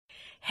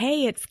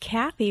Hey, it's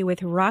Kathy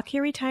with Rock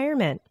Your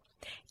Retirement.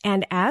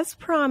 And as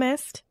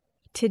promised,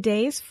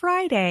 today's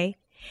Friday,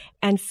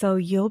 and so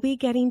you'll be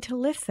getting to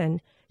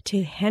listen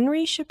to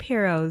Henry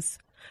Shapiro's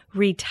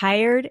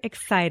Retired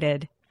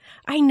Excited.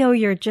 I know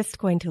you're just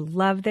going to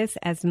love this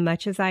as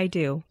much as I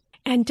do.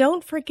 And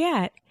don't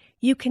forget,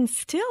 you can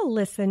still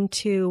listen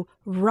to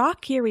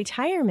Rock Your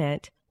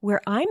Retirement,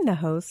 where I'm the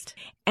host,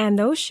 and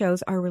those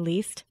shows are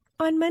released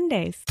on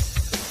Mondays.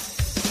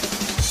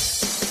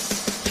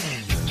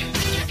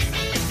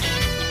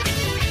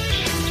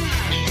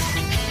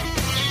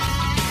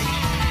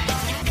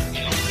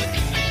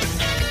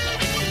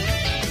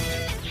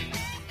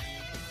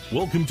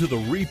 Welcome to the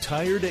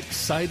Retired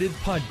Excited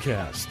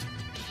podcast.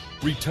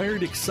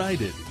 Retired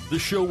Excited, the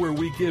show where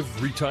we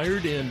give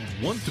retired and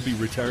want to be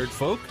retired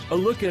folk a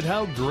look at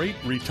how great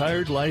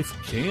retired life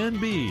can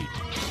be.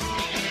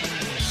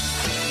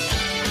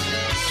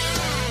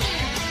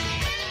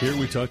 Here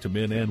we talk to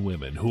men and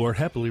women who are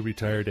happily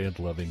retired and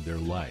loving their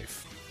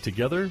life.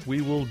 Together,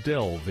 we will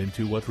delve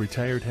into what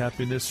retired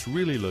happiness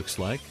really looks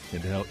like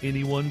and how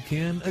anyone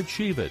can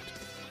achieve it.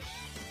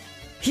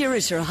 Here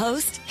is your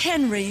host,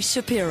 Henry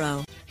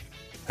Shapiro.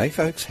 Hey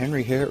folks,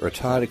 Henry here at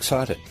Retired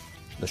Excited,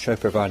 the show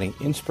providing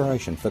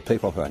inspiration for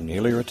people who are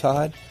newly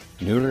retired,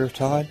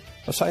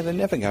 or say they're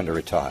never going to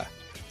retire.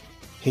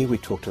 Here we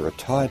talk to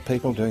retired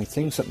people doing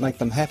things that make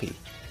them happy.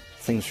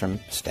 Things from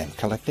stamp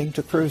collecting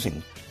to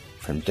cruising,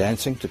 from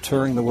dancing to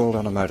touring the world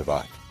on a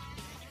motorbike.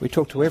 We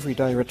talk to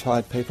everyday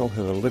retired people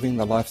who are living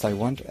the life they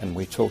want, and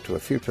we talk to a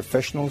few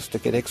professionals to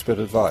get expert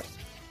advice.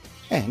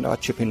 And I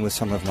chip in with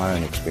some of my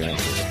own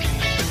experiences.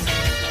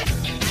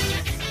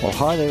 Well,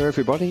 hi there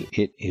everybody,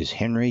 it is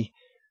Henry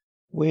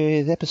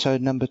with episode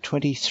number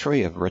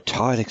 23 of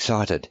Retired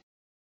Excited.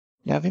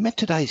 Now, if you met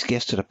today's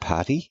guest at a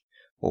party,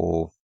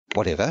 or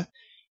whatever,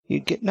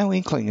 you'd get no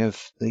inkling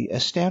of the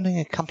astounding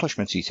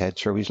accomplishments he's had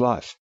through his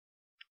life.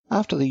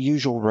 After the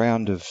usual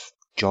round of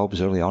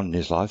jobs early on in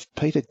his life,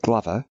 Peter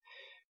Glover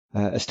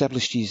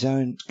established his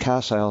own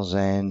car sales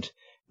and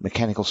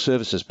mechanical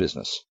services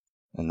business,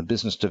 and the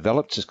business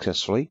developed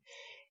successfully.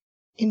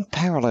 In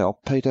parallel,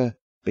 Peter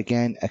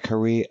began a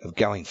career of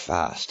going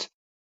fast.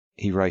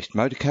 He raced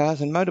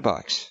motorcars and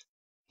motorbikes.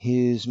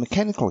 His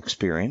mechanical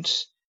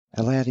experience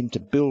allowed him to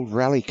build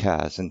rally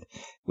cars,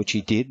 which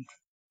he did,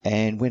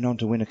 and went on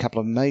to win a couple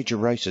of major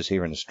races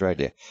here in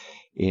Australia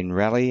in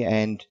rally,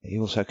 and he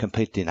also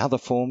competed in other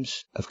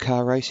forms of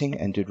car racing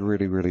and did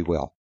really, really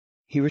well.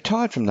 He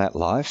retired from that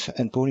life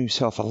and bought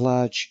himself a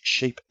large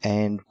sheep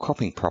and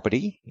cropping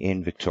property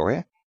in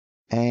Victoria,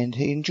 and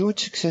he enjoyed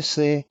success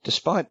there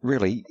despite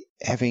really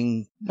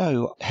having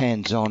no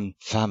hands-on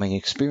farming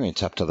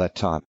experience up to that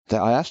time.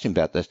 I asked him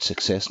about that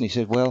success, and he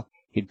said, well,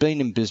 he'd been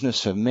in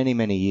business for many,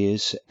 many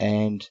years,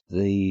 and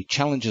the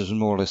challenges were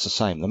more or less the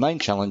same. The main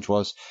challenge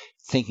was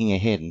thinking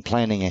ahead and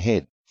planning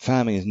ahead.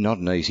 Farming is not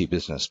an easy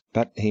business,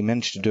 but he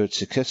managed to do it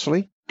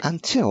successfully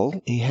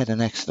until he had an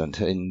accident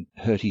and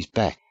hurt his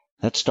back.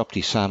 That stopped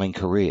his farming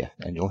career,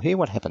 and you'll hear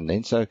what happened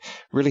then. So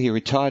really he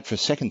retired for a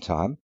second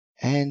time,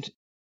 and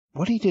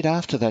what he did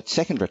after that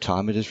second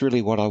retirement is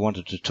really what I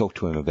wanted to talk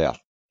to him about.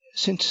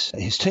 Since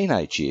his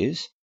teenage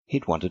years,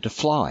 he'd wanted to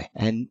fly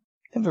and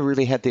never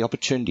really had the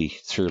opportunity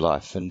through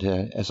life. And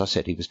as I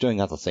said, he was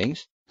doing other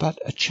things. But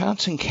a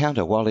chance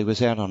encounter while he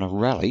was out on a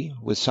rally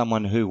with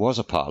someone who was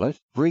a pilot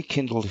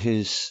rekindled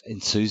his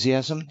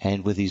enthusiasm.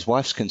 And with his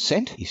wife's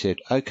consent, he said,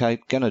 okay,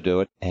 going to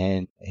do it.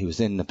 And he was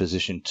then in a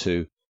position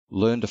to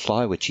learn to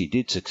fly, which he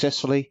did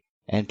successfully,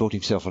 and bought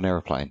himself an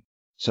aeroplane.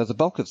 So the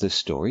bulk of this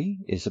story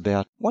is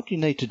about what you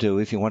need to do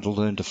if you want to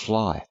learn to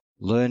fly.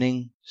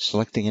 Learning,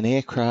 selecting an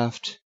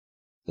aircraft,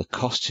 the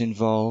costs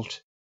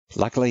involved.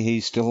 Luckily,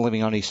 he's still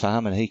living on his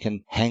farm and he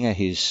can hangar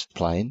his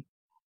plane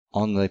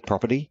on the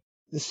property.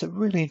 It's a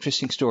really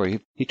interesting story.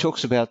 He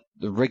talks about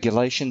the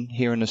regulation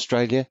here in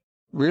Australia,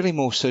 really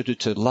more suited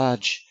to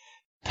large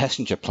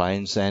passenger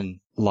planes than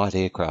light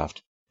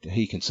aircraft.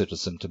 He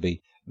considers them to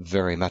be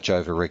very much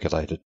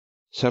over-regulated.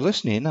 So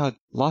listen in. I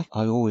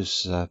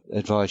always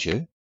advise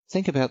you,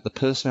 think about the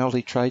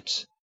personality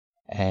traits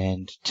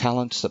and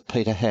talents that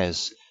Peter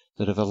has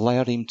that have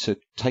allowed him to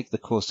take the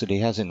course that he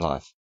has in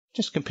life.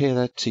 Just compare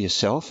that to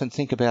yourself and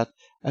think about,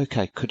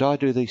 okay, could I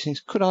do these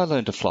things? Could I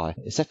learn to fly?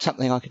 Is that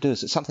something I could do?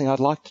 Is it something I'd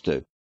like to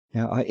do?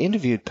 Now, I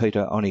interviewed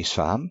Peter on his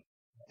farm,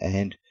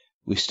 and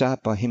we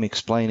start by him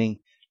explaining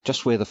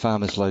just where the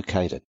farm is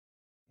located.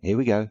 Here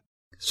we go.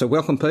 So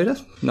welcome, Peter.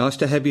 Nice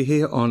to have you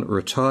here on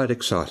Retired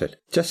Excited.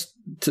 Just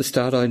to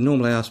start, I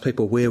normally ask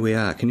people where we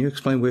are. Can you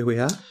explain where we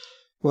are?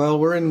 Well,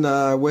 we're in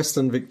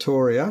Western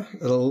Victoria,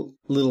 a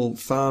little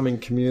farming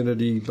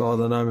community by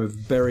the name of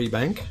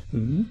Berrybank.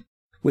 Mm-hmm.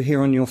 We're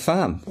here on your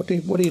farm. What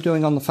are you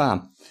doing on the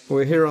farm?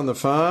 We're here on the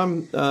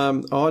farm.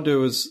 I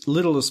do as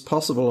little as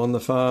possible on the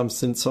farm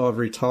since I've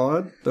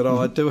retired, but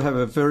I do have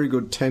a very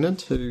good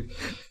tenant who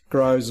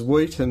grows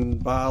wheat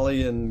and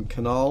barley and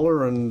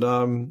canola,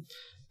 and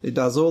he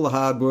does all the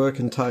hard work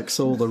and takes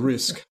all the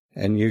risk.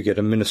 And you get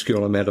a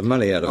minuscule amount of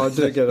money out of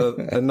it. I do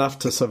get enough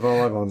to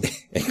survive on.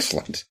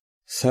 Excellent.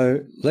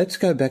 So let's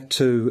go back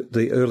to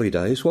the early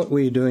days. What were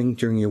you doing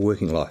during your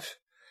working life?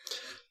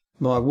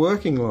 My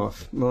working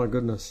life, my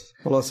goodness.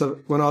 Well,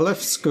 when I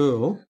left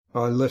school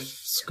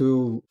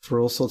for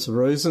all sorts of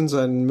reasons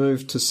and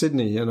moved to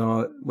Sydney, and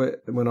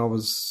when I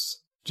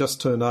was just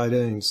turned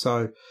 18.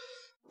 So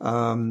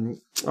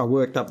I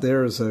worked up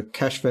there as a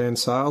cash van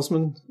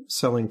salesman,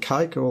 selling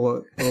cake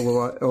all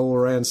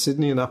around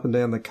Sydney and up and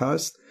down the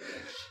coast.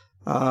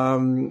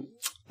 And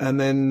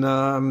then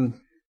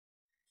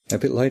a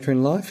bit later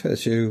in life,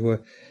 as you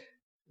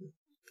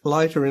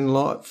later in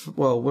life,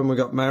 well, when we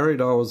got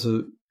married, I was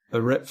a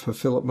rep for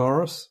Philip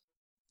Morris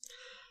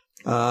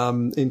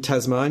in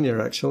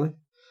Tasmania, actually.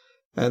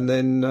 And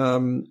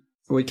then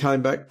we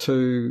came over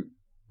to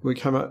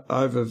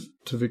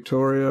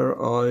Victoria.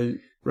 I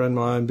ran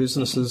my own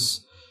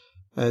businesses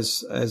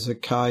as a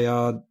car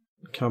yard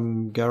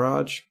come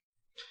garage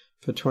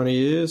for 20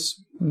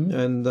 years. Mm-hmm.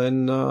 And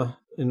then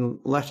in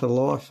latter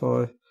life,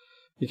 I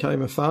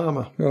became a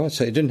farmer. Right,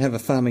 so you didn't have a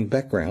farming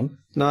background?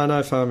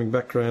 No farming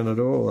background at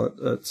all.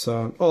 It's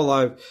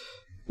although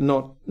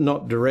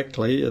not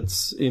directly,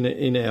 it's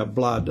in our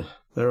blood.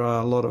 There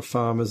are a lot of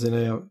farmers in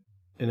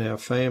our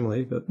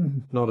family, but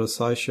not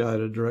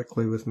associated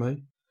directly with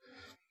me.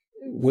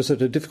 Was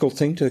it a difficult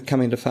thing to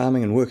come into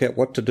farming and work out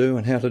what to do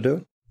and how to do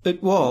it?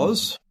 It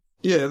was.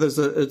 Yeah,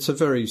 it's a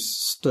very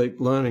steep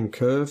learning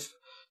curve,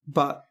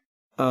 but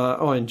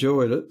I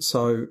enjoyed it,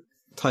 so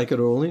take it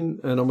all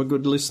in, and I'm a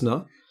good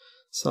listener.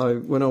 So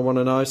when I want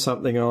to know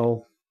something,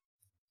 I'll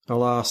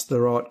ask the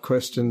right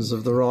questions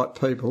of the right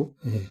people.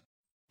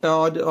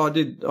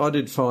 Mm-hmm. I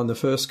did find the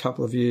first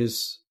couple of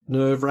years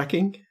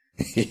nerve-wracking.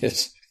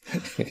 Yes.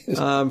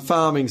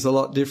 Farming's a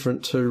lot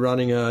different to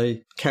running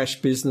a cash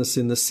business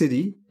in the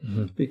city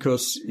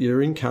because your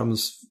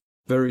income's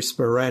very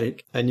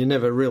sporadic and you're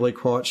never really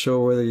quite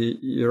sure whether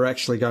you're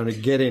actually going to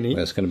get any.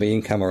 Well, it's going to be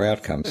income or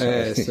outcomes. So.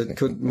 Yes, it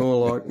could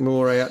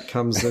more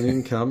outcomes than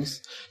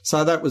incomes.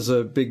 So that was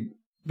a big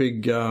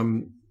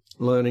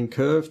learning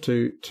curve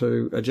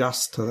to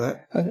adjust to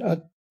that.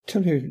 I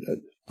tell you,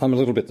 I'm a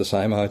little bit the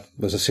same. I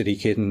was a city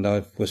kid and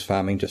I was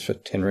farming just for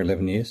 10 or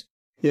 11 years.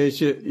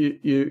 Yes,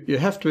 you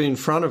have to be in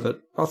front of it.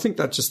 I think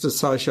that just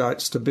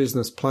associates to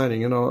business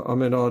planning. And I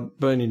mean, I'd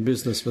been in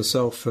business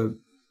myself for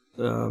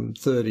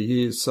 30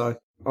 years, so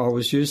I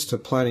was used to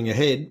planning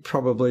ahead,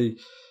 probably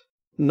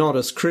not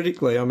as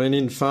critically. I mean,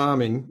 in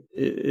farming,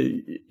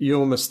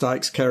 your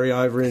mistakes carry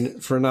over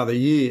for another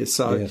year,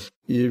 so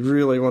you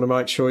really want to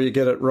make sure you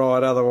get it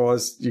right.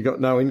 Otherwise, you've got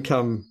no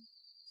income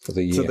for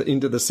the year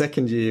into the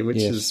second year, which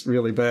is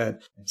really bad.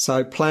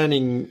 So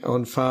planning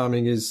on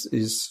farming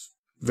is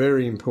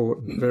very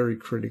important, very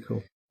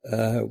critical.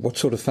 What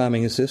sort of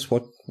farming is this?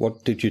 What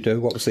did you do?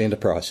 What was the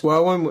enterprise?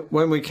 Well,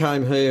 when we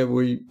came here,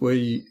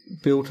 we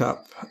built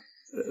up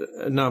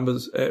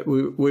numbers.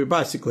 We were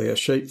basically a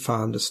sheep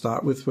farm to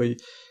start with. We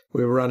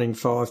were running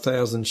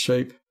 5,000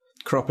 sheep,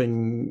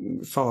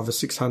 cropping 500 or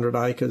 600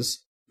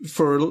 acres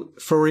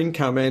for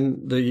income,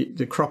 and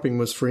the cropping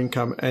was for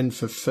income and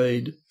for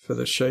feed for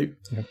the sheep.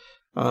 Yeah.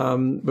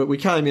 But we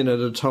came in at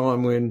a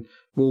time when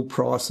wool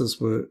prices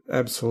were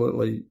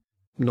absolutely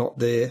not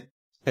there.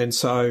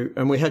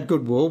 And we had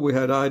good wool. We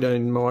had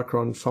 18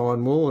 micron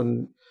fine wool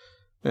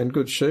and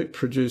good sheep,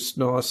 produced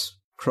nice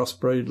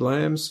crossbreed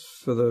lambs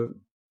for the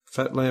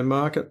fat lamb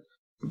market.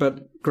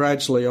 But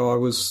gradually I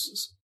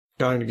was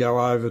going to go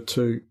over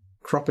to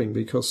cropping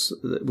because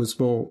it was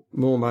more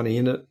money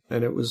in it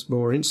and it was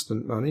more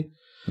instant money.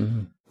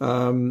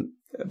 Mm-hmm.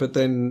 But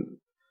then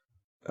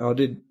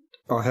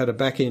I had a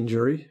back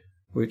injury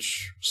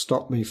which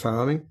stopped me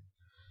farming,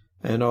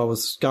 and I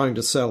was going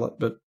to sell it,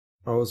 but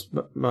I was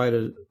made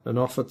an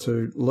offer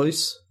to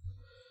lease,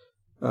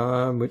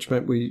 which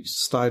meant we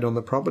stayed on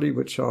the property,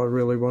 which I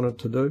really wanted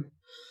to do.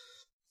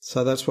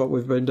 So that's what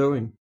we've been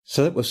doing.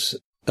 So that was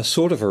a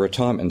sort of a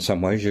retirement in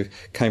some ways. You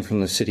came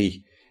from the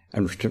city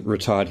and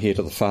retired here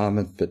to the farm,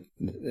 but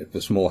it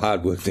was more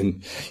hard work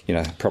than,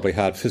 probably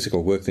hard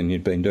physical work than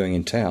you'd been doing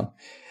in town.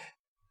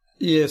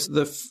 Yes,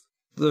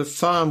 the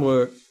farm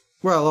work,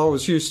 well, I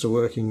was used to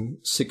working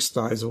 6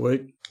 days a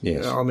week.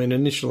 Yes. I mean,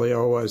 initially I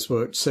always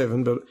worked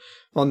 7, but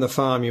on the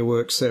farm you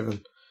work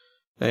 7.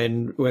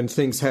 And when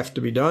things have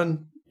to be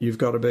done, you've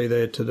got to be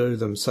there to do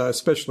them. So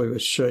especially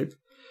with sheep.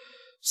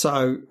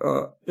 So,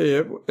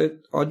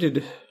 I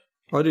did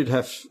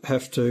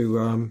have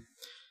to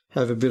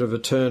have a bit of a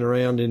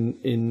turnaround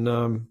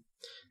in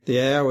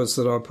the hours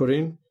that I put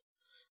in,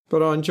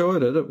 but I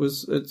enjoyed it.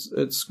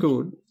 It's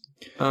good.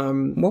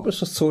 What was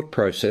the thought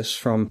process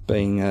from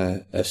being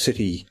a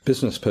city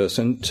business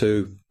person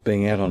to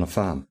being out on a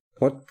farm?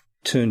 What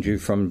turned you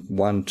from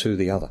one to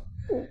the other?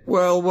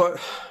 Well,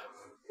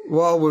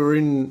 while we were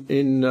in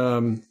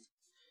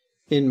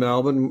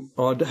Melbourne,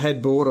 I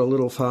had bought a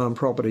little farm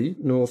property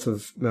north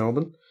of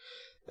Melbourne,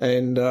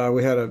 and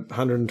we had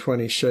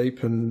 120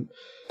 sheep, and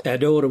our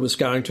daughter was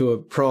going to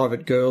a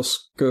private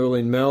girls' school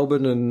in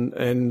Melbourne,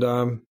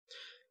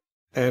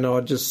 and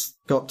I just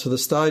got to the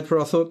stage where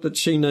I thought that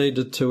she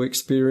needed to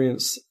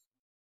experience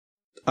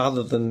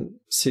other than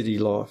city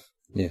life.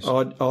 Yes.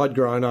 I'd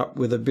grown up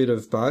with a bit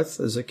of both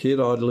as a kid.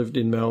 I'd lived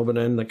in Melbourne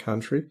and the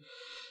country.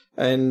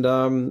 And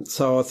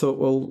so I thought,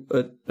 well,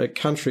 a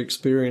country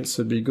experience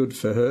would be good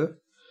for her.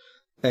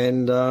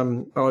 And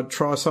I'd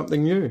try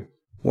something new.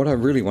 What I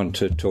really want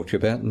to talk to you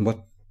about, and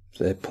what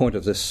the point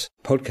of this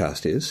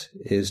podcast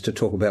is to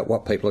talk about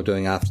what people are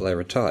doing after they're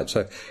retired.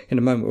 So in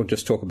a moment, we'll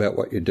just talk about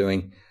what you're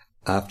doing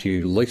after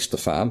you leased the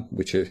farm,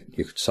 which you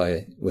could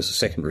say was a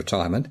second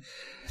retirement.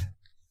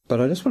 But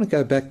I just want to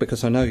go back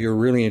because I know you're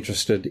really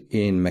interested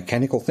in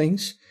mechanical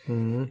things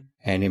and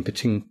in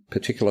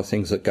particular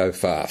things that go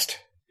fast.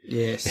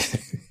 Yes.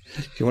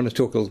 Do you want to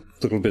talk a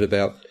little bit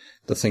about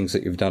the things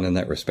that you've done in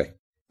that respect?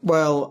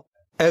 Well,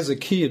 as a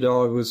kid,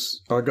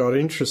 I got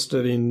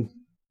interested in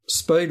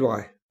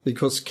speedway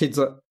because kids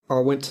I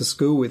went to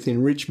school with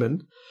in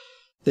Richmond,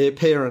 their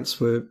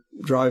parents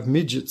drove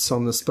midgets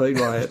on the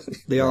speedway at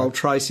the old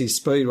Tracy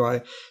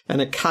Speedway,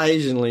 and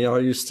occasionally I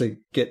used to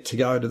get to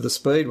go to the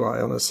speedway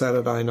on a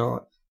Saturday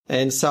night.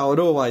 And so I'd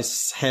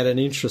always had an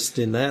interest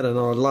in that, and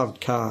I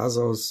loved cars.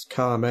 I was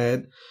car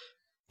mad.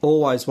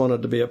 Always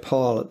wanted to be a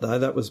pilot, though.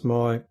 That was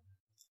my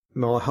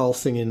whole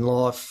thing in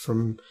life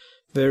from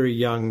very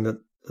young,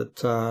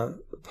 that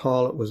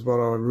pilot was what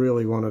I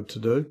really wanted to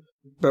do.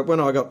 But when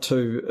I got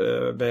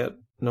to about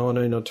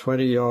 19 or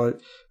 20, I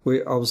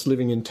was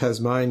living in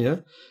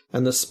Tasmania,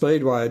 and the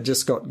speedway had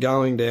just got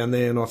going down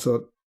there, and I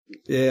thought,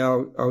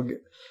 yeah,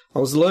 I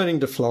was learning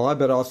to fly,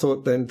 but I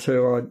thought then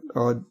too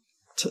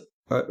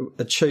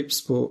a cheap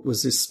sport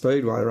was this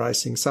speedway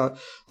racing. So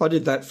I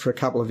did that for a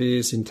couple of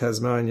years in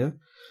Tasmania.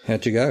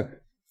 How'd you go?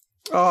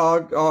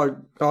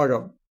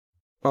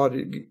 I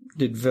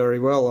did very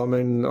well. I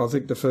mean, I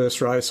think the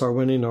first race I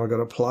went in, I got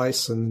a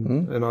place,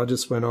 and I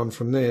just went on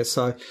from there.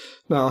 So,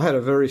 no, I had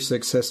a very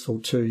successful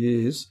 2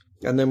 years.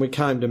 And then we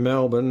came to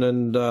Melbourne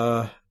and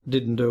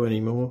didn't do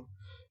any more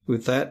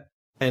with that,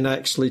 and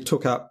actually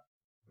took up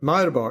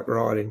motorbike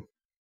riding.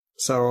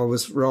 So I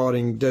was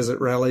riding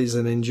desert rallies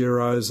and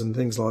enduros and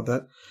things like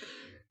that.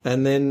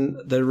 And then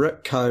the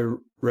Repco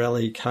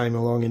rally came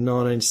along in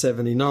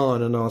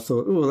 1979, and I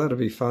thought, oh, that'll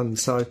be fun.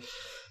 So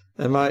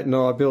a mate and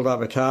I built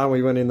up a car, and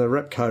we went in the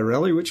Repco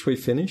rally, which we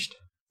finished.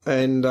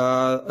 And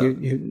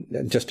you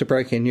just to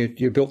break in,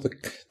 you built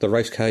the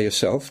race car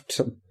yourself.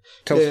 Tell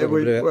us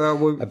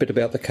a bit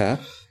about the car.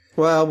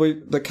 Well,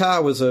 the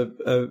car was a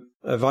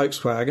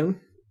Volkswagen,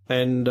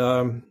 and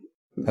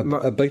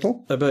a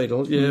Beetle. A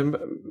Beetle, yeah.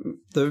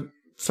 The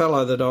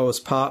fellow that I was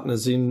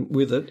partners in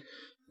with it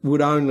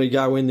would only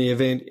go in the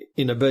event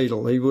in a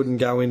Beetle. He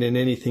wouldn't go in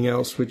anything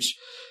else, which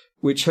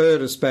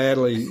hurt us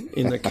badly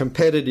in the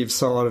competitive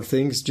side of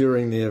things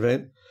during the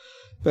event.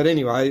 But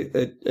anyway,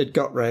 it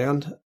got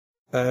round,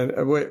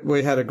 and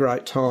we had a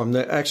great time.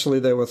 Actually,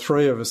 there were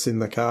three of us in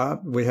the car.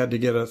 We had to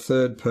get a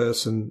third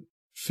person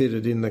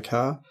fitted in the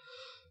car.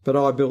 But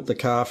I built the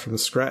car from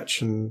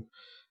scratch and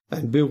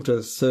built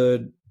a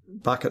third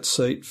bucket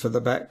seat for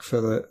the back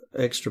for the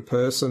extra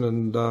person,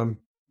 and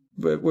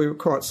we were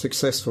quite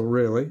successful,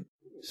 really.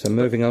 So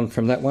moving on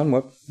from that one,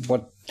 what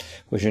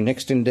was your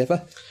next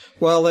endeavour?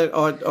 Well,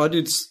 I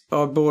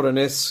bought an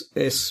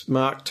S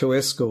Mark II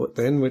Escort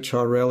then, which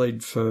I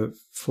rallied for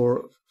 4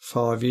 or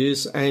 5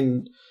 years,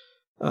 and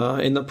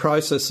in the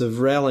process of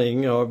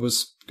rallying, I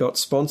got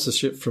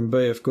sponsorship from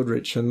BF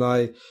Goodrich, and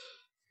they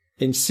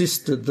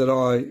insisted that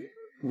I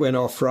went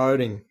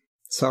off-roading.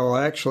 So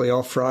I actually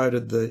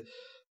off-roaded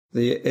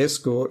the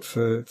Escort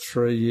for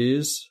 3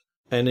 years,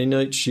 and in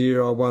each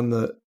year I won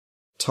the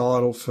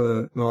title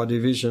for my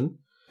division.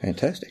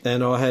 Fantastic.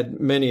 And I had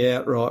many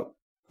outright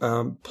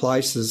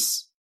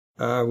places,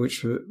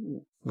 which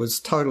was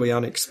totally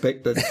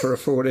unexpected for a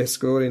Ford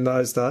Escort in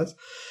those days,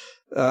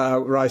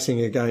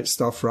 racing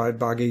against off-road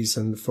buggies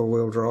and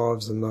four-wheel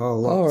drives and the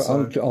whole lot.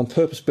 Oh, on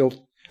purpose-built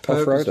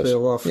off-roaders.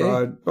 Purpose-built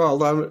off-road. Yeah.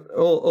 Well,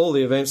 all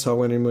the events I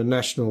went in were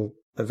national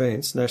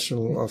events,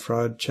 national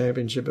off-road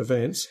championship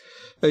events.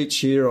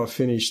 Each year I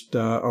finished,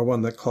 I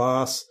won the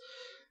class,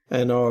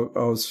 and I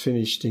was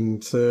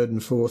finishing third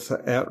and fourth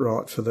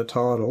outright for the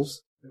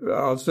titles.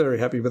 I was very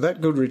happy with that.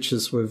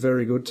 Goodrich's were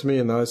very good to me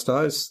in those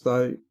days.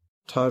 They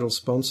total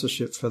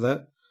sponsorship for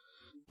that.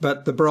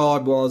 But the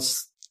bribe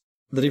was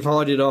that if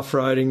I did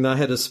off-roading, they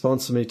had to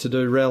sponsor me to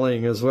do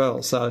rallying as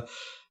well. So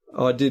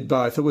I did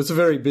both. It was a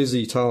very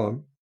busy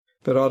time,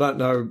 but I don't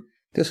know.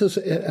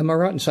 Am I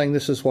right in saying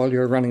this is while you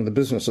were running the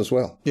business as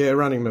well? Yeah,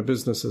 running my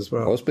business as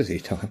well. It was busy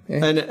time.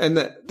 Yeah. And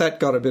that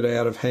got a bit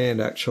out of hand,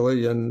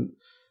 actually, and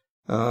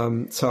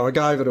so I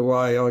gave it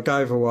away. I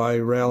gave away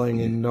rallying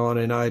in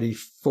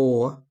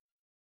 1984,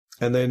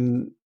 and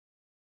then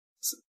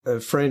a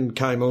friend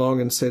came along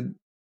and said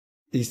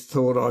he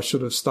thought I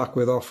should have stuck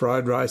with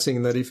off-road racing,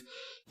 and that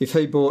if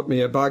he bought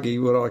me a buggy,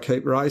 would I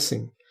keep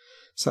racing?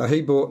 So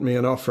he bought me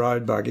an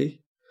off-road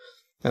buggy,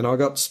 and I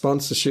got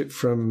sponsorship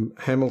from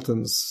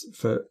Hamilton's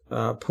for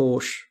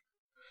Porsche.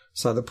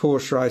 So the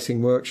Porsche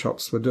Racing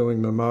Workshops were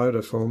doing my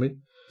motor for me.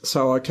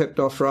 So I kept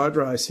off-road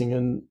racing,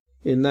 and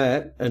in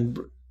that, and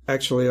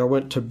actually I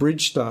went to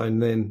Bridgestone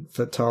then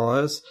for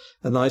tyres,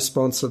 and they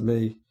sponsored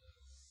me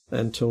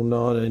until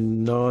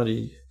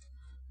 1990.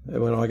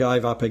 when I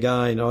gave up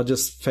again, I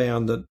just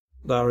found that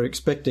they were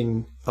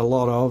expecting a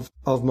lot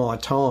of my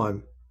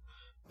time,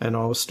 and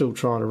I was still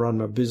trying to run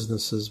my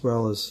business as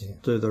well as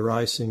do the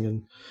racing,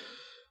 and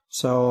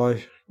so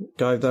I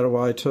gave that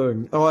away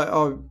too.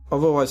 I've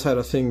always had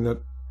a thing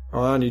that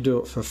I only do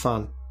it for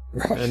fun.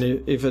 Right. And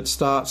if it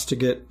starts to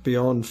get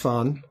beyond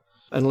fun,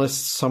 unless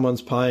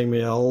someone's paying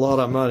me a lot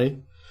of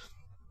money,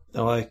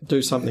 I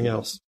do something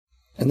else.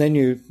 And then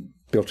you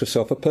built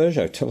yourself a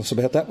Peugeot. Tell us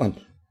about that one.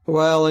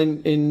 Well,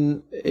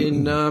 in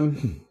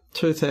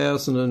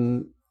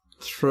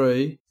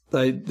 2003,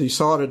 they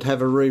decided to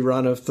have a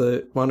rerun of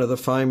one of the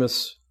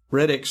famous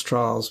Red X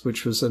trials,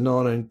 which was the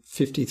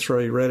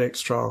 1953 Red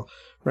X trial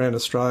around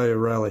Australia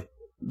Rally.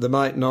 The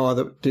mate and I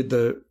that did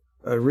the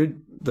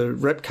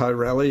Repco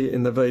Rally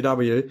in the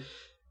VW,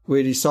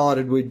 we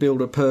decided we'd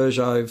build a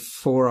Peugeot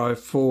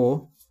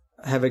 404,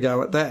 have a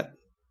go at that.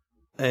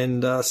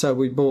 And so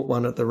we bought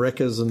one at the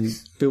Wreckers and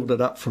built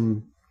it up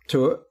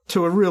to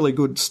a really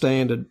good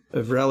standard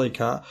of rally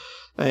car.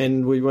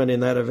 And we went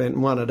in that event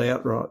and won it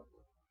outright.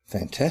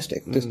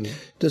 Fantastic.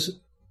 Does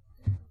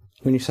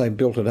when you say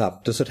built it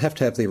up, does it have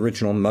to have the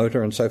original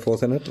motor and so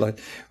forth in it? Like,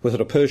 was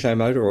it a Peugeot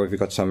motor, or have you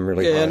got some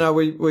really high? Yeah, no,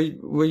 we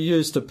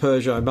used a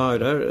Peugeot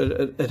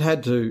motor. It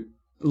had to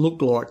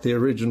look like the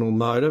original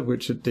motor,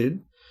 which it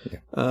did. Yeah.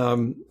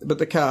 But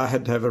the car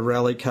had to have a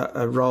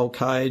roll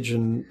cage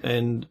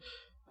and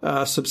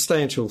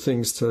substantial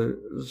things to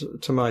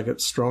make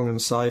it strong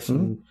and safe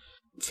and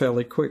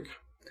fairly quick.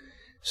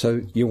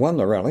 So you won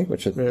the rally,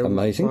 which is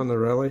amazing. Won the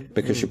rally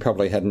because you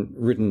probably hadn't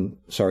driven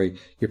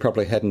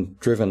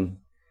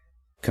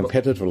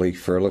competitively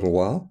for a little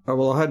while. Oh,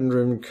 well, I hadn't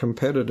driven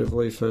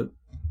competitively for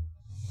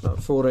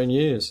 14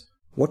 years.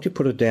 What do you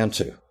put it down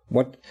to?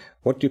 What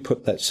do you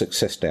put that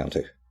success down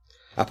to,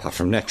 apart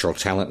from natural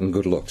talent and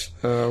good looks?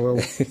 Well,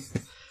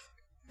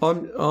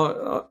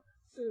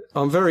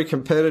 I'm very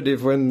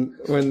competitive when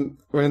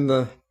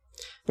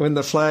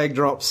the flag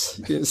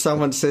drops.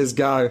 Someone says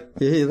go.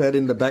 You hear that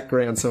in the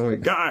background somewhere.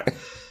 Go.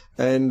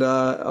 And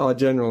I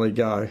generally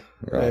go.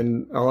 Right.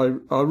 And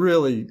I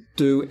really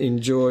do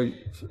enjoy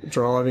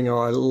driving.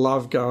 I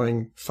love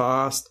going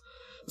fast.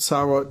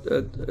 So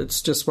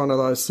it's just one of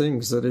those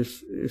things that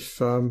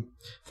if I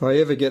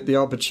ever get the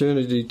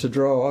opportunity to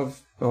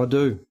drive, I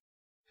do.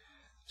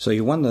 So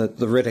you won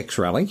the Red X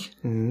Rally.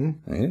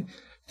 Mm-hmm. Yeah,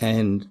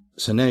 and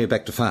so now you're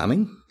back to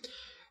farming.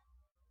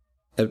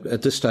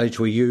 At this stage,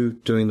 were you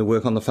doing the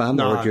work on the farm?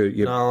 No, or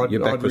your back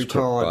I'd was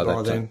retired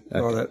by then.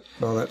 Okay.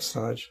 By that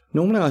stage.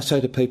 Normally I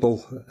say to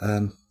people,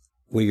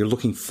 were you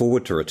looking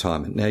forward to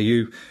retirement? Now,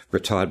 you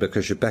retired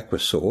because your back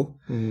was sore,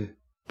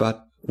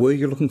 but were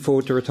you looking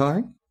forward to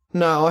retiring?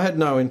 No, I had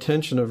no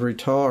intention of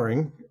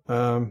retiring,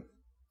 but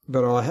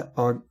I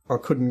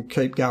couldn't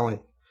keep going.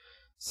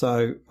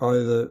 So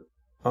I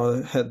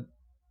had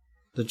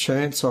the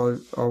chance, I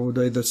would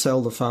either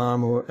sell the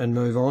farm and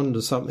move on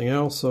to something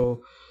else or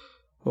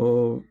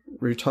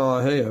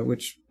retire here,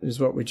 which is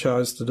what we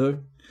chose to do.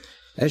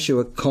 As you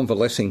were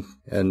convalescing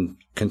and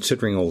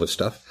considering all this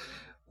stuff,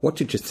 what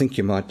did you think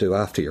you might do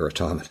after your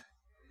retirement?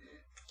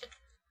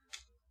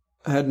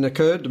 It hadn't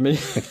occurred to me.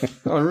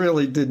 I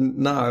really didn't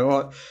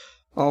know.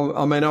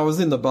 I mean, I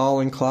was in the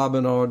bowling club,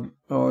 and I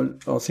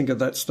think at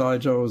that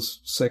stage I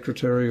was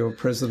secretary or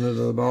president of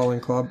the bowling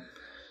club.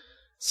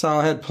 So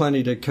I had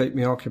plenty to keep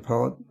me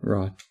occupied.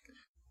 Right.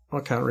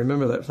 I can't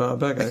remember that far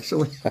back,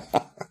 actually.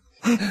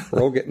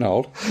 We're all getting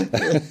old.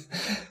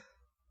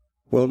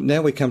 Well,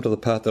 now we come to the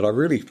part that I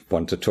really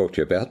want to talk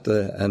to you about,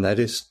 and that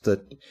is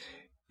that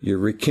you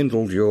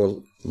rekindled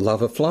your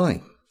love of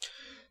flying.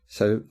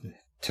 So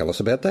tell us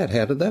about that.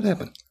 How did that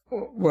happen?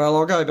 Well,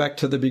 I'll go back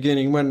to the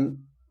beginning.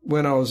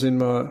 When I was in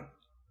my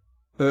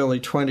early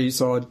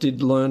 20s, I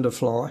did learn to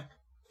fly.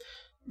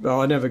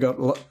 I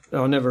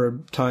never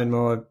obtained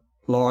my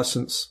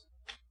licence.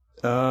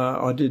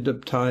 I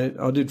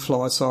did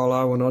fly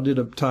solo, and I did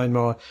obtain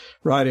my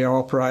radio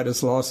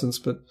operator's licence,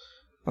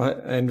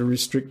 and a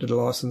restricted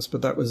licence,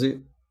 but that was it.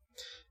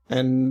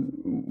 And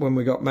when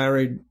we got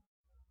married,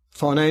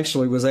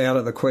 financially was out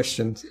of the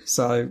question,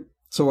 so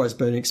it's always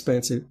been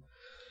expensive.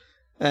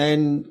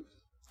 And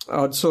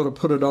I'd sort of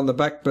put it on the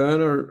back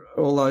burner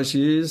all those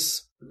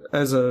years.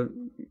 As a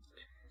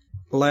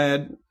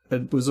lad,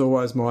 it was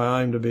always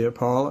my aim to be a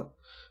pilot.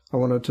 I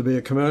wanted to be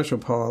a commercial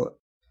pilot,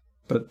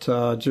 but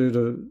due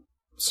to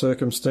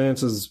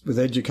circumstances with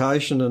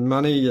education and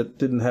money, it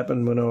didn't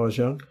happen when I was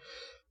young.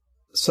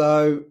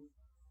 So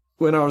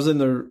when I was in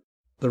the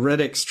Red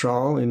X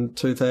trial in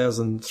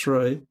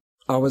 2003,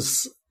 I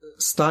was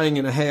staying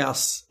in a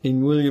house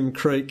in William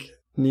Creek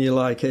near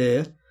Lake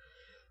Eyre,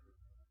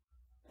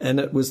 and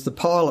it was the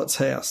pilot's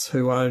house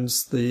who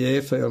owns the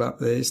airfield up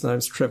there. His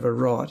name's Trevor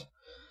Wright.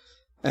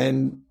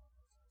 And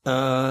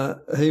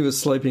he was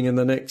sleeping in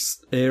the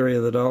next area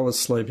that I was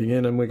sleeping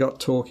in, and we got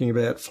talking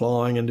about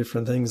flying and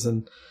different things,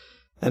 and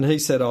he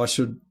said I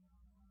should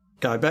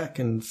go back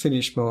and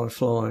finish my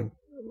flying.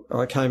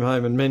 I came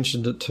home and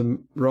mentioned it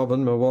to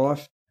Robin, my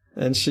wife,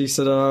 and she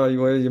said, oh,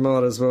 well, you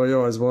might as well. You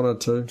always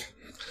wanted to.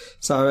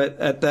 So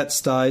at that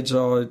stage,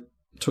 I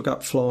took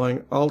up flying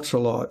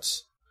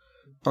ultralights.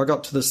 I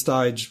got to the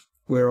stage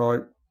where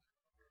I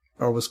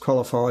was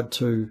qualified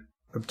to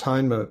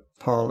obtain my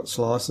pilot's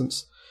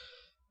licence,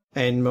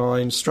 and my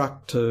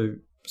instructor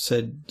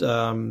said,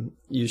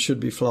 you should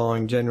be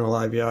flying general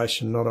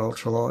aviation, not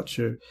ultralights.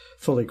 You're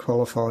fully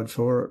qualified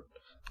for it.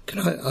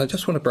 I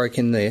just want to break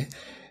in there.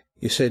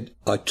 You said,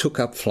 I took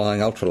up flying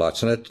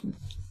ultralights, and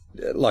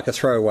it, like a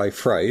throwaway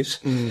phrase,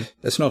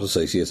 it's not as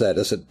easy as that,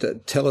 is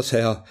it? Tell us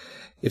how,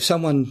 if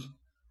someone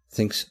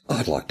thinks,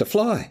 I'd like to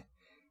fly,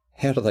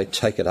 how do they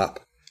take it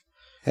up?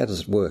 How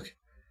does it work?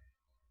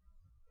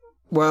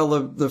 Well,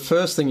 the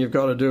first thing you've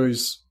got to do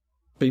is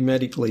be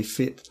medically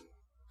fit.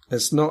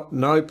 It's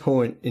no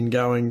point in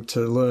going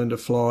to learn to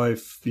fly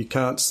if you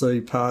can't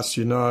see past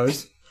your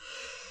nose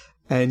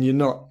and you're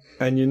not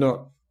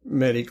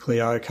medically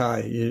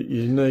okay.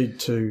 You need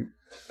to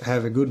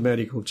have a good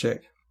medical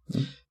check.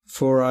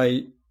 For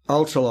a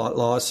ultralight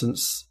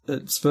licence,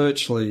 it's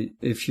virtually,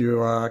 if you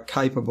are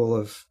capable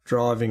of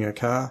driving a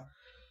car,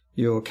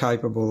 you're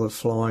capable of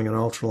flying an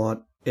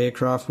ultralight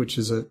aircraft, which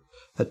is a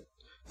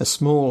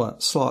smaller,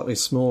 slightly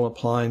smaller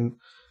plane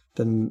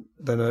than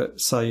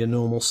say your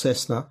normal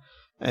Cessna,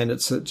 and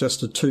it's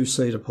just a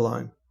two-seater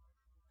plane.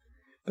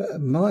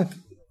 My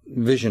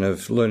vision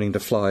of learning to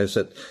fly is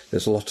that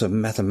there's lots of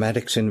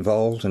mathematics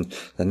involved and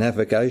the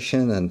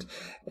navigation, and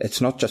it's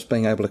not just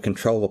being able to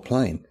control the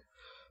plane.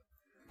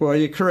 Well,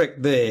 you're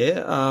correct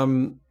there.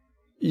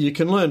 You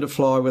can learn to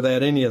fly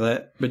without any of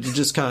that, but you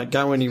just can't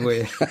go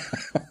anywhere.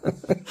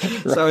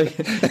 So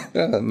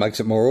that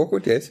makes it more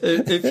awkward, yes.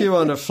 If you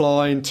want to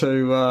fly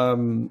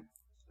into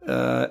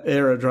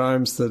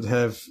aerodromes that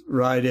have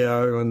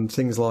radio and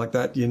things like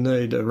that, you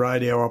need a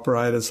radio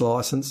operator's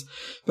licence.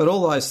 But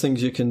all those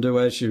things you can do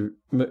as you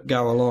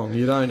go along.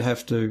 You don't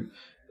have to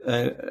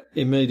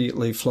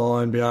immediately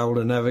fly and be able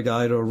to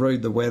navigate or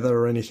read the weather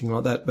or anything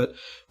like that. But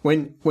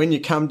when you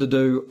come to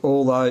do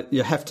all those,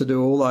 you have to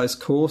do all those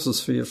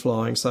courses for your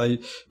flying. So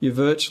you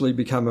virtually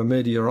become a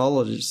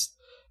meteorologist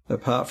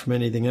apart from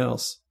anything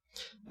else.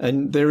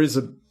 And there is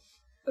a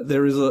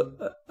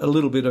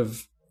little bit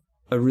of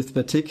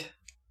arithmetic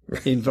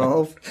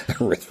involved.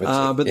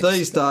 But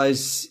these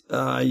days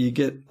you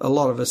get a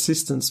lot of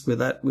assistance with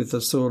that, with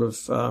the sort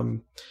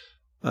of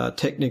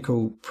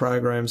technical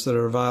programs that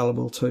are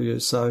available to you.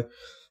 So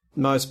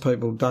most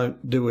people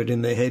don't do it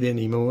in their head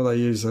anymore. They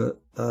use a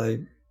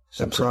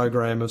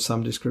program of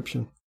some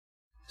description.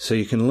 So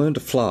you can learn to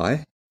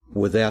fly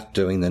without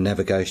doing the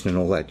navigation and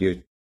all that.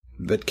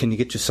 But can you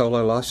get your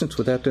solo licence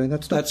without doing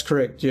that stuff? That's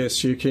correct,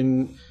 yes. You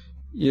can.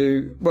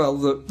 Well,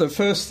 the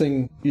first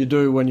thing you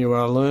do when you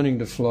are learning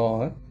to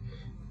fly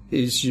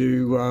is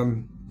you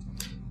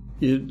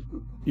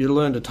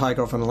learn to take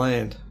off and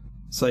land.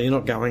 So you're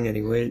not going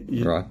anywhere.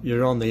 Right.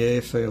 You're on the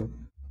airfield.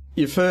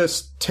 Your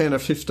first 10 or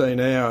 15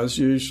 hours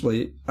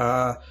usually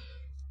are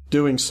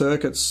doing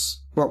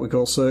circuits, what we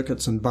call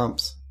circuits and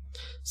bumps.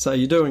 So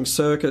you're doing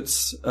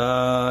circuits,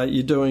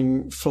 you're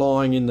doing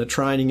flying in the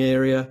training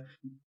area,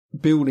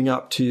 building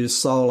up to your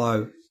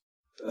solo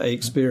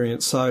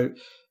experience. So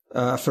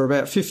for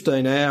about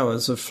 15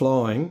 hours of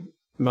flying,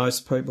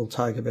 most people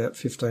take about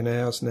 15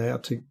 hours now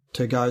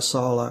to go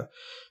solo.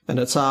 And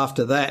it's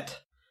after that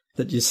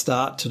you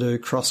start to do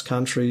cross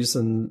countries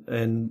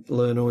and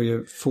learn all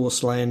your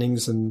forced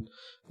landings and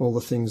all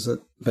the things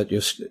that. But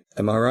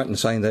am I right in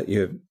saying that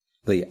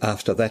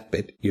after that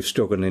bit you've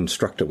still got an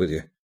instructor with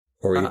you,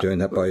 or are you doing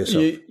that by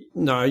yourself?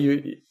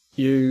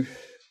 You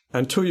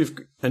until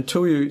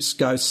you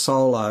go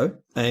solo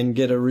and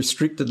get a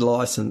restricted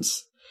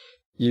license,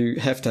 you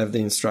have to have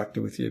the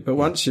instructor with you. But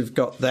once you've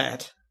got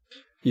that,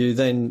 you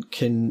then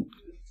can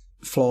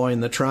fly in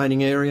the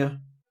training area,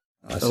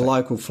 the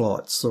local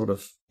flights sort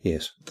of.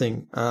 Yes.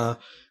 Thing.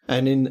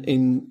 And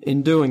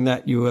in doing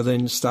that, you are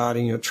then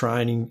starting your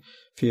training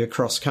for your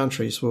cross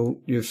countries.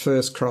 Well, your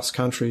first cross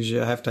countries, you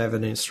have to have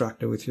an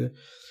instructor with you.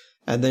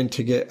 And then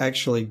to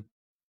actually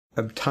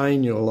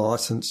obtain your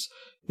license,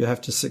 you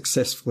have to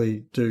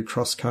successfully do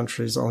cross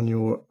countries on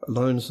your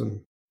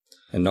lonesome.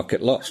 And not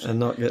get lost.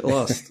 And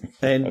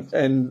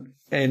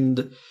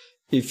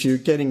if you're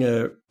getting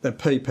a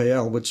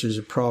PPL, which is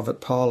a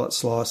private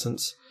pilot's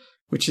license,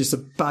 which is a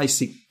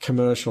basic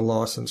commercial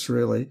license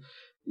really,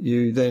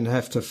 you then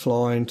have to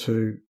fly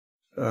into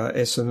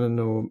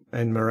Essendon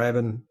and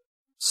Moorabbin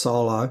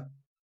solo,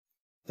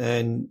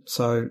 and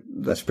so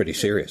that's pretty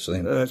serious.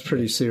 Then that's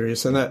pretty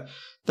serious, and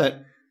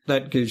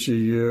that gives you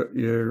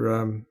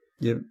your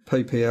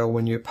PPL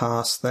when you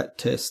pass that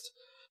test.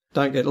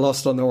 Don't get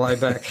lost on the way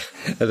back.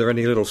 Are there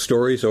any little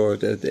stories or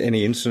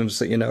any incidents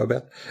that you know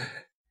about,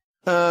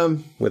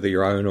 whether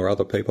your own or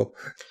other people?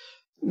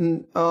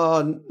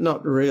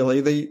 Not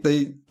really.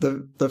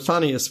 The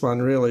funniest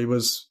one really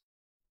was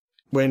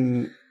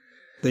when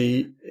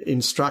the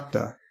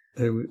instructor,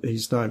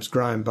 his name's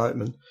Graham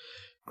Boatman,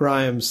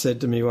 Graham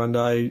said to me one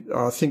day,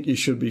 I think you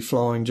should be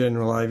flying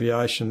general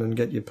aviation and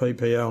get your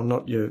PPL,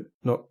 not your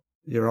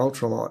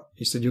ultralight.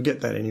 He said, you'll get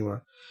that anyway.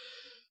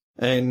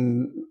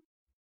 And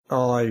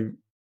I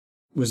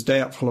was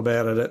doubtful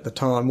about it at the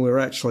time. We were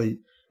actually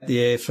the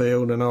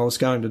airfield, and I was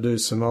going to do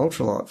some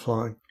ultralight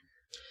flying.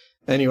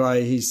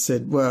 Anyway, he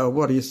said, well,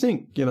 what do you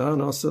think?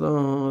 And I said,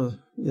 don't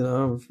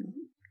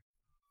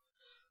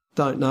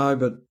know,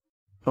 but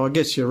I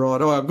guess you're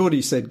right. Oh, good,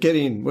 he said, get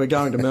in, we're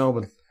going to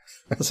Melbourne.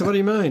 I said, what do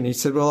you mean? He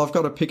said, well, I've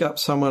got to pick up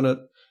someone at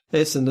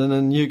Essendon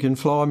and you can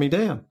fly me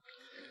down.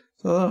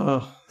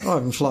 So, I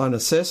haven't flown a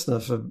Cessna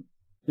for,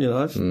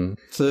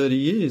 30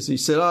 years. He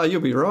said, oh,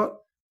 you'll be right.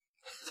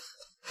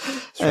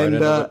 Thrown into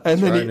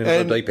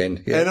the deep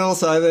end. Yeah. And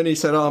also then he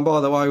said, oh, and by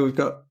the way,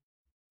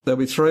 there'll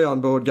be 3 on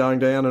board going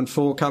down and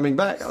 4 coming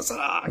back. I said,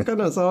 oh,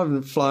 goodness, I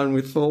haven't flown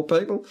with 4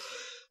 people.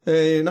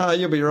 No,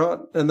 you'll be right.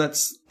 And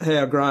that's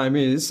how Graham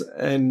is,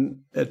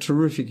 and a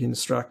terrific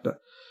instructor.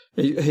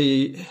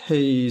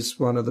 He's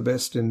one of the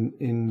best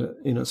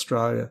in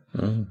Australia,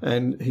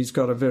 and he's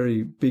got a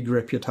very big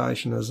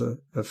reputation as a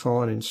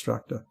fine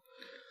instructor.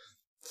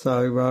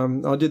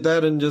 So I did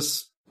that and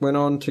just went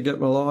on to get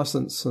my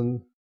licence.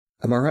 And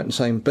am I right in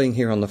saying, being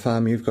here on the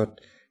farm, you've got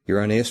your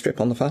own airstrip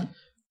on the farm?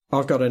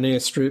 I've got an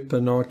airstrip,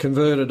 and I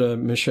converted a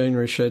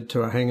machinery shed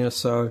to a hangar.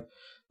 So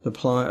I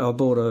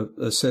bought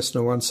a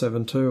Cessna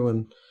 172,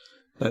 and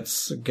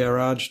that's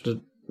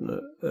garaged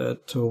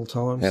at all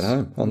times. At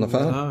home, on the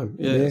farm? At home,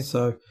 yeah.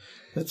 So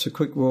it's a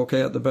quick walk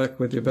out the back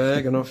with your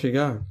bag and off you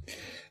go.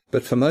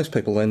 But for most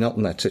people, they're not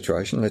in that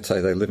situation. Let's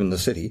say they live in the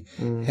city.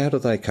 How do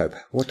they cope?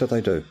 What do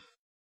they do?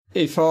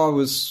 If I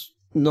was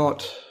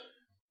not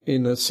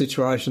in the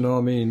situation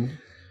I'm in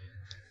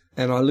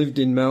and I lived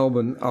in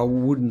Melbourne, I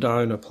wouldn't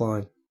own a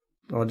plane.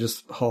 I'd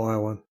just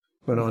hire one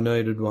when I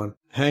needed one.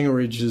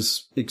 Hangarage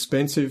is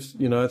expensive,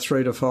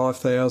 $3,000 to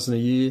 $5,000 a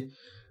year.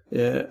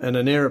 Yeah, and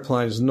an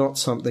aeroplane is not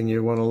something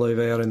you want to leave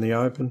out in the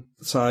open.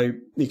 So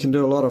you can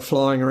do a lot of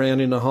flying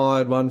around in a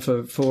hired one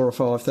for $4,000 or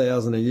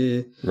 $5,000 a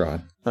year.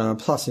 Right.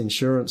 Plus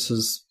insurance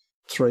is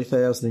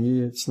 $3,000 a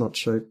year. It's not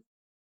cheap.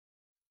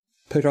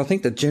 Peter, I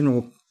think the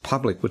general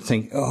public would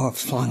think,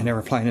 flying an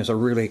aeroplane is a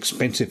really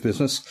expensive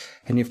business.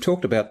 And you've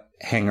talked about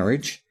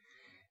hangarage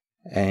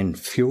and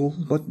fuel.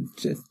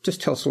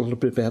 Just tell us a little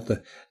bit about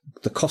the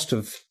cost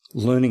of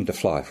learning to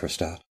fly for a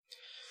start.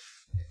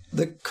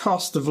 The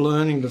cost of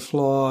learning to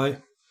fly,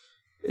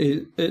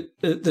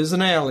 there's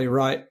an hourly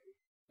rate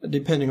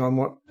depending on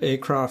what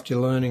aircraft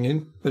you're learning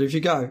in. But if you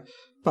go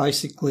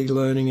basically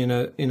learning in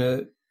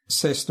a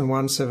Cessna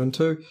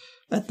 172,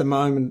 at the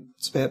moment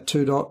it's about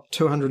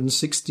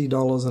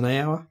 $260 an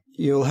hour.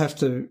 You'll have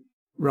to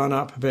run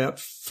up about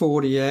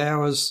 40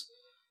 hours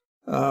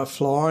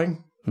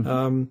flying.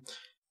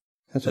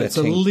 That's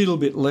a little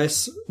bit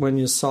less when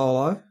you're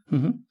solo.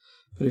 But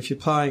if you're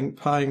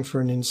paying for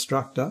an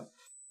instructor,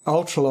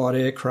 ultralight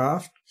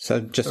aircraft. So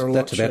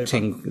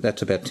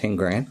that's about 10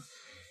 grand.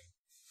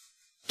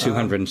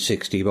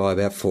 260 by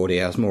about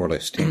 40 hours, more or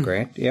less 10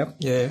 grand. Yep.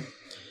 Yeah.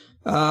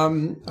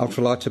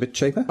 Ultralight's a bit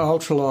cheaper.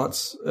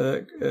 Ultralight's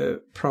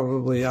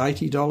probably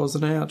 $80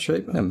 an hour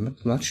cheaper. No,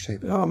 much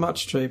cheaper. Oh,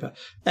 much cheaper.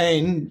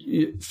 And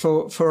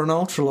for an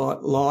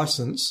ultralight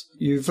licence,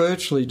 you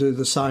virtually do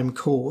the same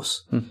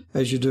course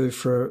as you do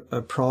for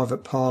a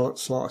private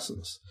pilot's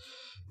licence,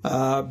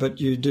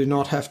 but you do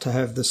not have to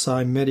have the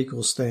same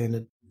medical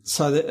standard.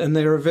 And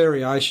there are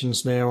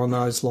variations now on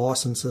those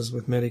licences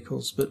with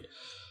medicals, but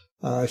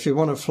if you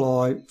want to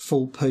fly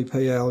full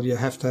PPL, you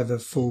have to have a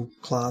full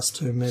Class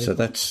 2 medical. So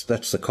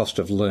that's the cost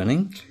of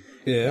learning.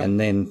 Yeah. And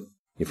then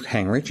you've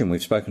hangarage, and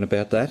we've spoken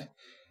about that.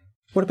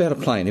 What about a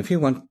plane? If you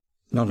want,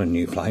 not a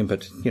new plane,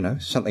 but,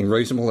 something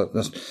reasonable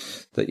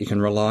that you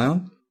can rely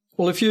on?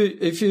 Well, if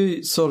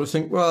you sort of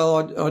think,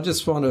 well, I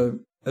just want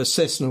a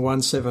Cessna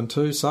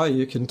 172, say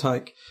you can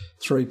take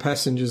 3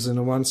 passengers in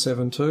a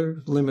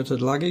 172,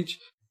 limited luggage,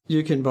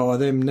 you can buy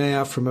them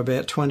now from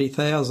about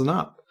 $20,000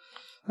 up.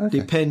 Okay.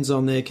 Depends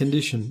on their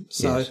condition.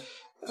 So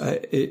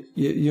yes.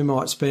 You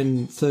might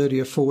spend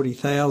 $30,000 or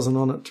 $40,000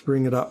 on it to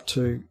bring it up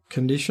to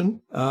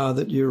condition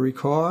that you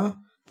require.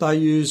 They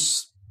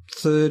use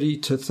 30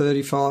 to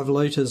 35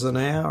 litres an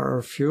hour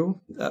of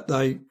fuel.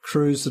 They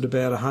cruise at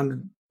about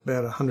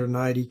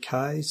 180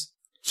 k's.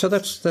 So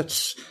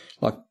that's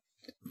like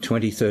 $20,000,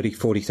 $30,000,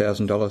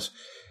 $40,000.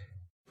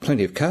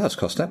 Plenty of cars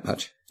cost that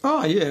much.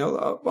 Oh, yeah.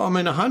 I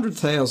mean,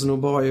 $100,000 will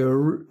buy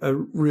you a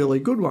really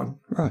good one.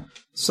 Right.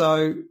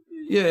 So,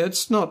 yeah,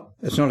 it's not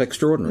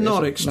extraordinary.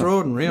 Not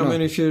extraordinary. No. I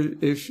mean, if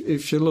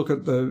you look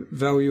at the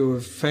value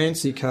of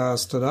fancy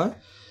cars today,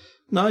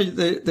 no,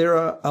 there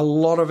are a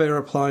lot of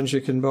aeroplanes you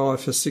can buy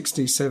for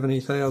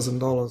 $60,000,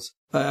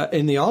 $70,000.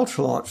 In the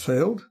ultralight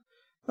field,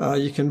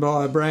 you can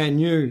buy a brand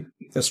new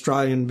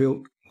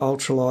Australian-built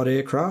ultralight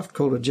aircraft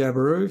called a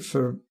Jabiru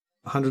for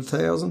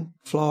 $100,000.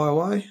 Fly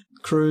away.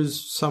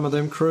 Some of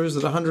them cruise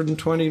at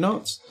 120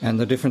 knots. And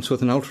the difference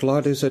with an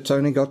ultralight is it's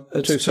only got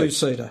two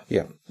two-seater.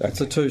 Yeah. Okay. It's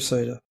a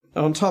two-seater.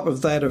 On top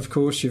of that, of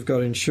course, you've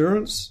got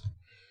insurance.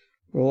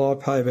 Well, I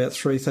pay about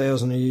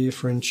 $3,000 a year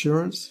for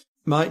insurance.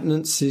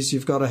 Maintenance is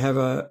you've got to have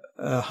a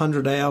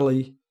 100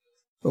 hourly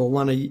or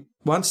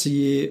once a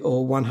year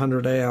or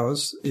 100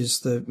 hours is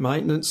the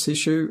maintenance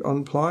issue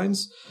on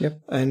planes.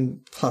 Yep.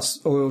 And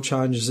plus oil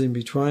changes in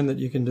between that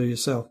you can do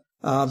yourself.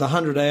 The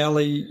 100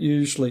 hourly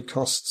usually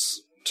costs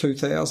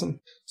 $2,000.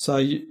 So,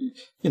 you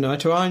know,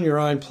 to own your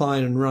own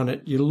plane and run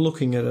it, you're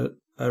looking at it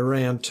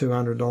around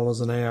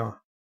 $200 an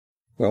hour.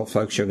 Well,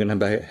 folks, you're going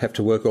to have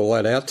to work all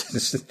that out.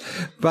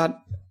 But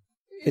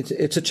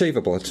it's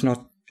achievable. It's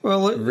not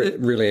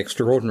really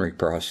extraordinary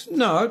price.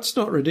 No, it's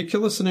not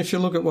ridiculous. And if you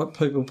look at what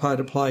people pay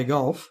to play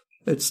golf,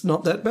 it's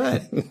not that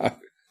bad. No.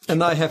 And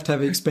they have to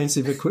have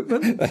expensive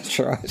equipment. That's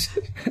right.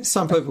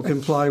 Some people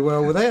can play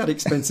well without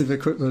expensive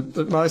equipment,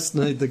 but most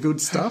need the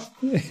good stuff.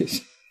 Yes.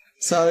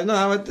 So,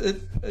 no,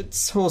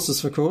 it's horses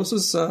for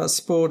courses.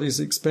 Sport is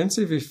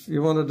expensive if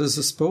you want it as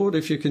a sport.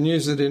 If you can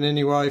use it in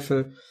any way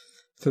for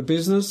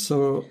business,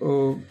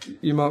 or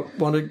you might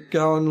want to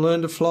go and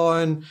learn to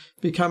fly and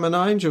become an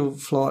angel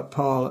flight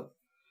pilot,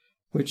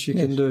 which you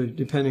can do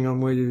depending on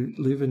where you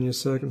live and your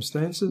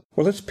circumstances.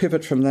 Well, let's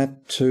pivot from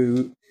that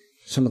to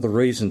some of the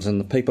reasons and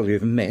the people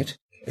you've met.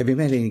 Have you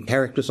met any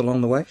characters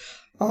along the way?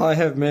 I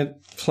have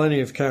met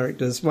plenty of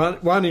characters.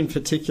 One in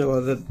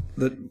particular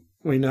that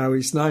we know,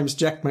 his name's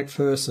Jack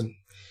McPherson.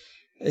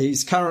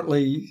 He's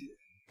currently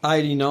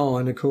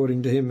 89,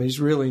 according to him. He's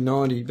really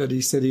 90, but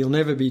he said he'll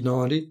never be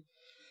 90.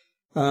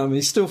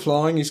 He's still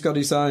flying. He's got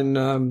his own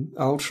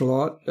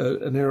ultralight,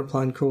 an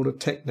aeroplane called a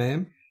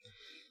Tecnam.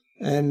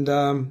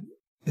 And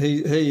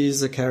he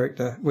is a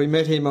character. We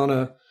met him on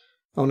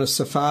a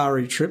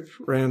safari trip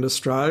around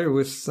Australia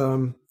with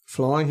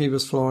flying. He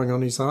was flying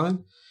on his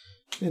own,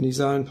 in his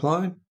own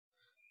plane.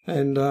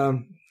 And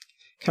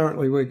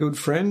currently we're good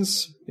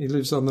friends. He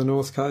lives on the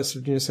north coast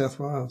of New South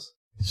Wales.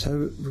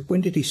 So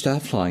when did he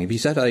start flying? If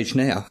he's that age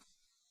now.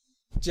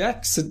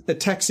 Jack's a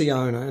taxi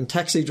owner and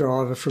taxi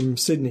driver from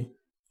Sydney.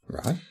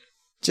 Right.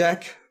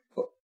 Jack,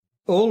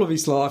 all of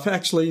his life,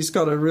 actually, he's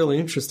got a really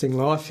interesting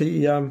life.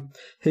 He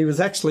was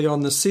actually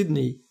on the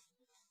Sydney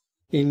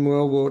in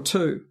World War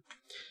II.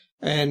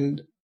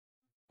 And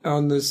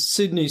on the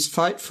Sydney's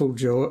fateful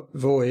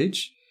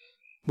voyage,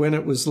 when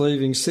it was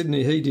leaving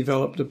Sydney, he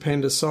developed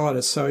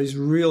appendicitis, so he's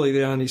really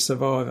the only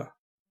survivor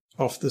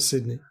off the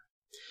Sydney.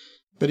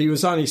 But he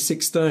was only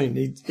 16.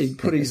 He'd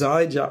put his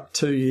age up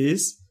 2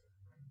 years,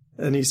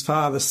 and his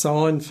father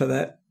signed for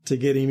that to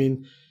get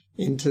him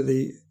into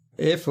the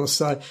Air Force.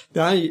 So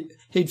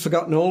he'd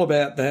forgotten all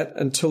about that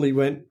until he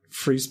went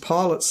for his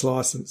pilot's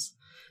licence.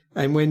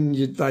 And when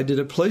they did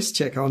a police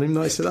check on him,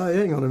 they said, "Hey,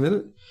 hang on a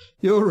minute,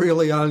 you're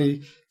really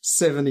only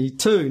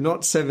 72,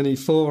 not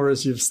 74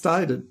 as you've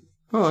stated."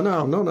 "Oh,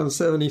 no, I'm not, I'm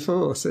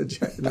 74, said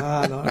Jack.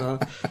 No.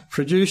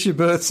 Produce your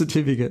birth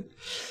certificate.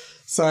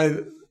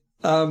 So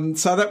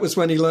that was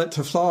when he learnt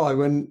to fly.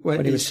 When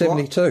he was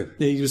 72?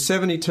 He was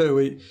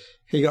 72.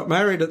 He got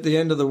married at the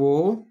end of the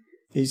war.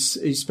 He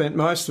spent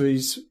most of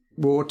his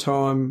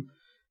wartime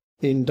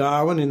in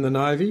Darwin in the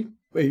Navy.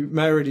 He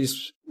married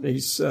his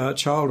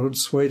childhood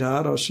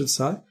sweetheart, I should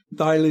say.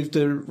 They lived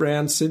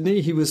around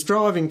Sydney. He was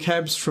driving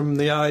cabs from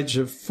the age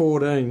of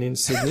 14 in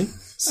Sydney,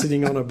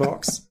 sitting on a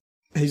box.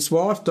 His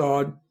wife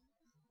died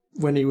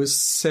when he was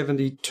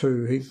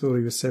 72. He thought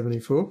he was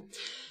 74.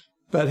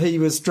 But he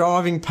was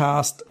driving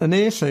past an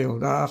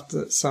airfield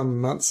some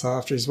months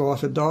after his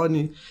wife had died,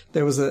 and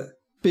there was a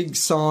big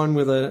sign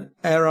with an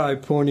arrow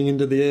pointing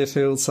into the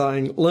airfield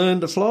saying,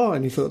 "Learn to fly."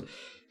 And he thought,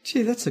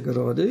 gee, that's a good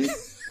idea.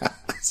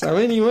 So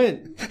in he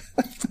went.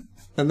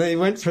 And then he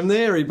went from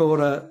there. He bought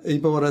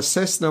a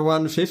Cessna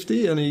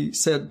 150, and he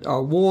said, "I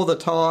wore the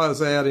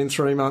tyres out in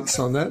 3 months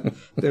on that,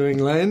 doing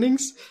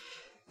landings."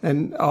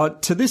 And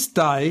to this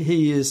day,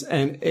 he is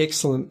an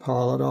excellent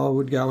pilot. I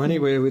would go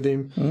anywhere with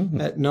him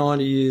at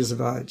 90 years of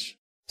age.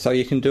 So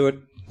you can do it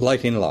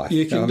late in life.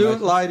 You can do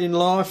it late in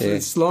life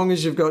as long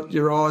as you've got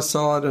your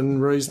eyesight and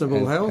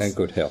reasonable health. And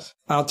good health.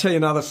 I'll tell you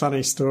another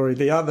funny story.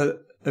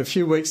 A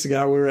few weeks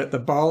ago, we were at the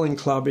bowling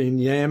club in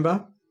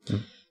Yamba,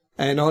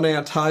 and on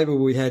our table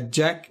we had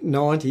Jack,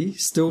 90,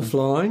 still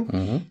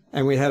flying,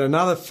 and we had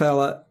another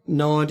fella,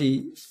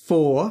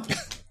 94,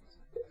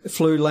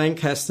 flew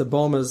Lancaster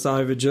bombers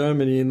over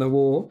Germany in the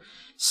war,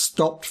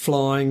 stopped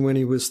flying when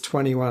he was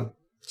 21.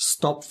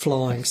 Stopped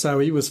flying. So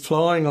he was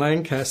flying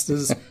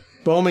Lancasters,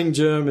 bombing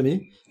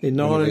Germany in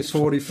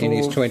 1944, in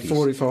his 20s.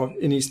 45,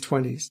 in his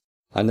 20s.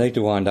 I need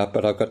to wind up,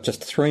 but I've got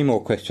just 3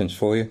 more questions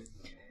for you.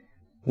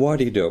 Why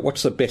do you do it?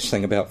 What's the best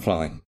thing about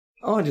flying?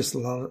 I just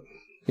love it.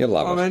 You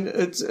love it. I mean,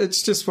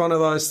 it's just one of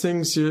those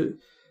things.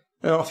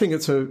 I think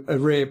it's a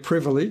rare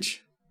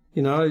privilege.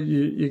 You know,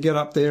 you get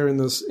up there in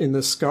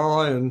the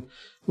sky and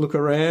look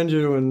around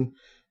you, and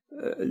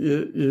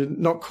you're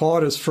not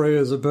quite as free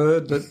as a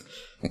bird, but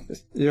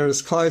you're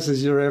as close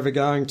as you're ever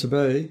going to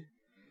be.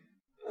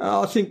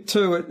 I think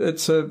too,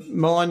 it's a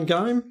mind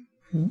game.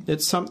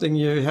 It's something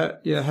you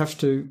have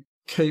to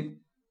keep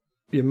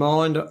your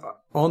mind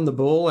on the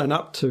ball and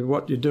up to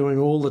what you're doing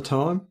all the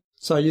time.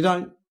 So you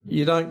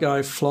don't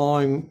go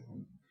flying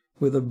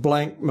with a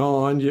blank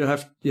mind. You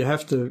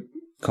have to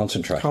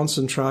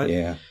concentrate.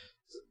 Yeah.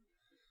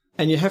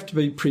 And you have to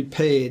be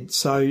prepared.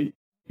 So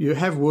you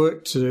have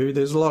work to do.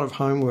 There's a lot of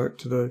homework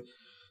to do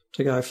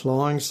to go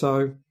flying.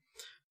 So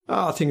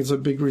I think it's a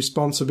big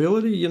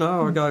responsibility. You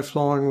know, I go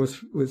flying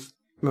with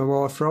my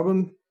wife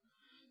Robin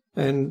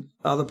and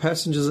other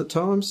passengers at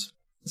times.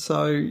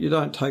 So you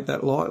don't take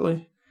that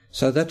lightly.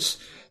 So that's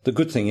the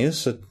good thing,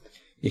 is that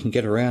you can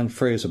get around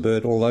free as a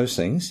bird, all those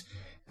things.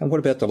 And what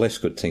about the less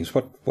good things?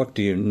 What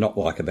do you not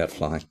like about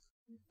flying?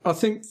 I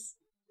think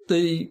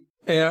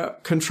our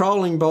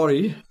controlling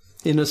body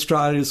in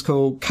Australia is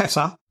called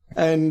CASA,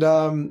 and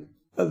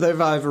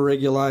they've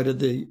over-regulated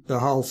the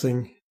whole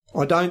thing.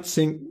 I don't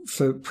think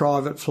for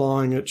private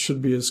flying it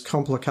should be as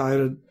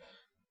complicated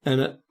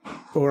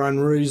or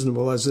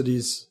unreasonable as it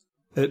is.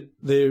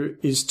 There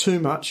is too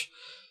much.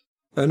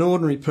 An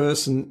ordinary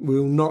person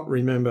will not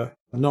remember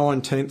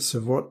 9/10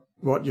 of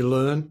what you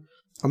learn.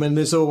 I mean,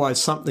 there's always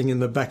something in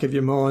the back of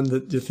your mind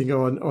that you think,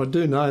 oh, I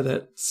do know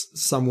that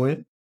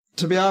somewhere.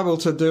 To be able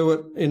to do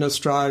it in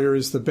Australia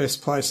is the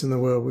best place in the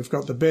world. We've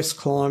got the best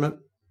climate.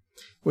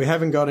 We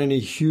haven't got any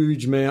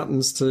huge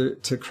mountains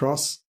to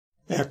cross.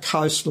 Our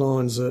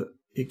coastlines are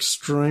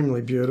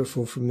extremely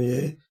beautiful from the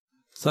air.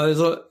 So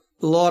there's a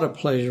lot of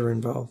pleasure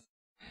involved.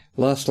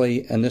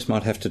 Lastly, and this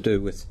might have to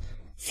do with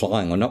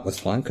flying or not with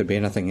flying, could be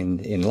anything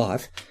in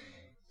life,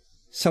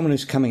 someone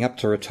who's coming up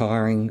to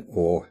retiring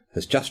or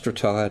has just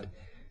retired,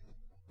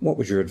 what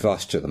would your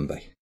advice to them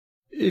be?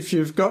 If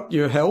you've got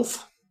your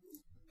health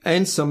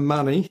and some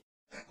money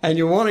and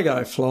you want to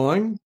go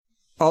flying,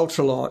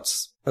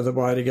 ultralights are the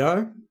way to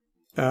go.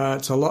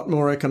 It's a lot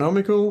more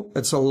economical.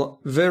 It's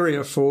very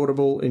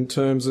affordable in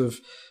terms of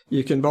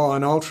you can buy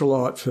an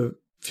ultralight for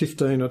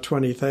 15 or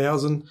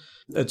 20,000.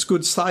 It's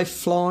good, safe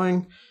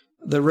flying.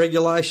 The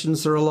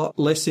regulations are a lot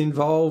less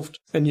involved,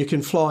 and you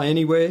can fly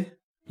anywhere.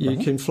 You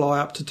can fly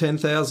up to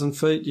 10,000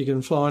 feet. You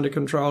can fly into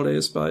controlled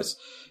airspace.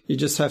 You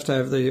just have to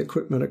have the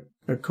equipment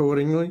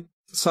accordingly.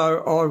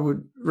 So I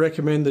would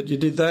recommend that you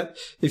did that.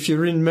 If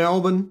you're in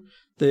Melbourne,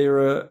 there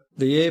are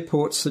the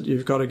airports that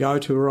you've got to go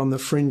to are on the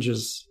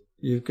fringes.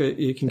 You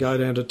can go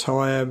down to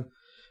Tyab,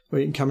 or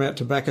you can come out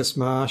to Bacchus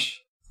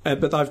Marsh.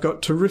 But they've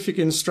got terrific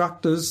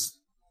instructors.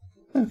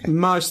 Okay.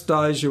 Most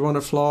days you want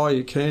to fly,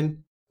 you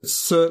can. It's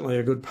certainly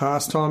a good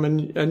pastime,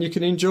 and you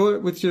can enjoy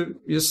it with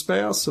your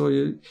spouse or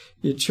your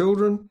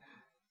children.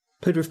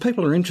 Peter, if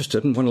people are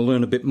interested and want to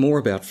learn a bit more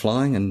about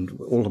flying and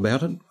all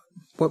about it,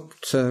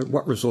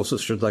 what resources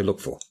should they look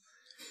for?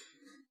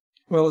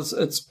 Well,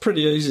 it's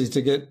pretty easy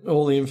to get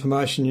all the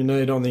information you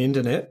need on the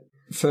internet.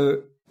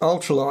 For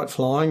ultralight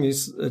flying,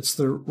 it's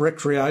the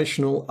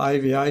Recreational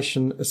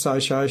Aviation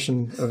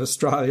Association of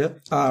Australia,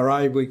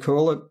 RA we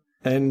call it,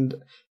 and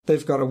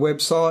they've got a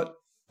website.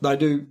 They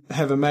do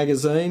have a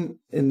magazine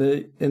in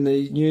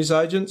the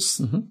newsagents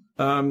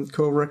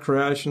called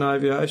Recreation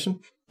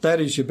Aviation.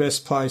 That is your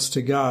best place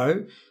to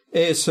go.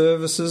 Air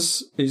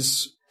Services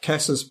is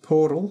CASA's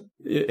portal.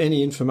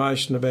 Any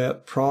information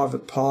about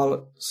private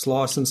pilot's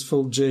licence,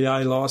 full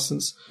GA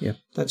licence,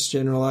 that's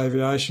General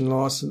Aviation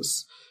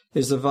Licence,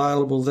 is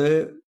available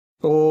there.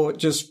 Or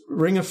just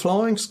ring a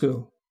flying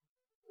school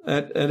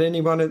at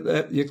anyone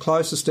at your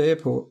closest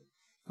airport.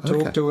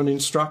 Talk to an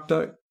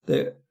instructor.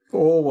 They're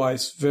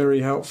always very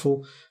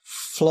helpful.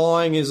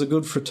 Flying is a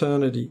good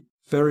fraternity.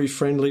 Very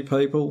friendly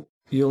people.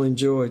 You'll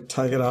enjoy.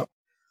 Take it up.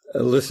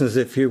 Listeners,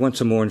 if you want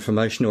some more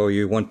information or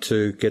you want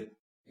to get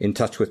in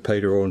touch with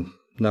Peter or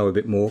know a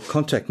bit more,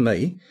 contact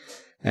me.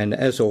 And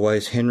as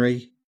always,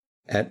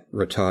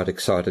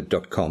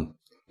 henry@retiredexcited.com.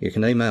 You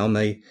can email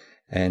me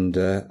and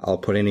I'll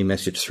put any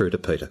message through to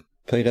Peter.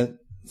 Peter,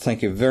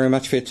 thank you very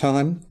much for your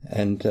time.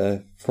 And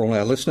for all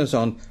our listeners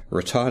on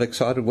Retired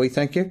Excited, we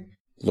thank you.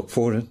 Look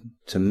forward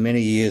to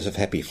many years of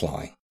happy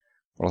flying.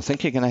 Well, I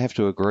think you're going to have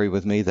to agree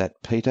with me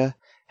that Peter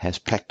has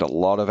packed a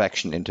lot of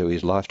action into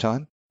his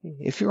lifetime.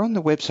 If you're on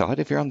the website,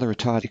 if you're on the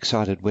Retired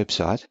Excited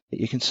website,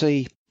 you can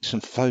see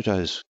some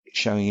photos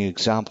showing you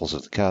examples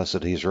of the cars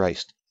that he's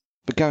raced.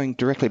 But going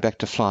directly back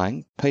to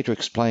flying, Peter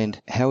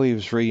explained how he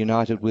was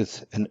reunited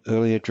with an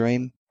earlier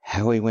dream,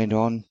 how he went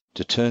on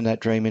to turn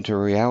that dream into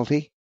a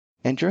reality.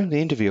 And during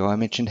the interview, I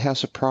mentioned how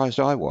surprised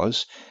I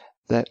was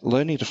that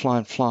learning to fly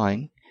and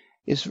flying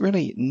is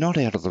really not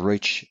out of the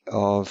reach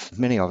of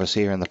many of us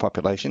here in the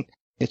population.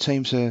 It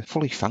seems a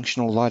fully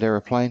functional light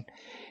aeroplane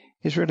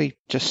is really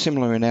just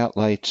similar in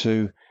outlay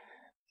to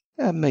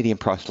a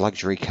medium-priced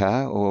luxury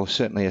car or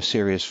certainly a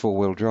serious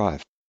four-wheel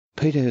drive.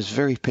 Peter has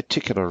very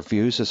particular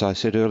views, as I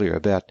said earlier,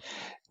 about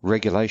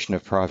regulation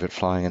of private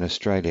flying in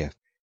Australia.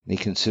 He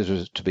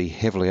considers it to be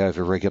heavily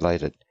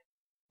over-regulated.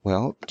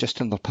 Well,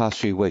 just in the past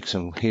few weeks,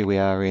 and here we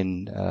are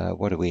in,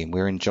 what are we in?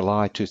 We're in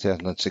July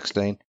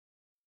 2016.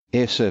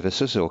 Air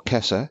Services, or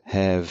CASA,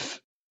 have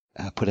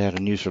put out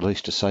a news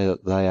release to say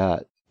that they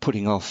are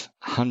putting off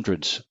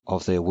hundreds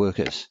of their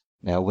workers.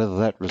 Now, whether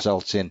that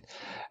results in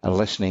a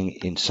lessening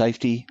in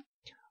safety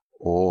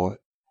or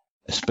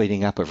a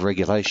speeding up of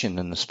regulation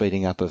and the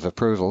speeding up of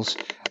approvals,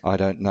 I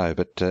don't know,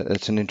 but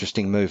it's an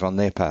interesting move on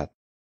their part.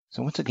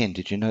 So once again,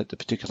 did you note the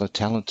particular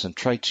talents and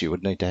traits you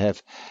would need to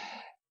have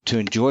to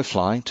enjoy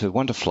flying, to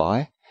want to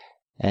fly,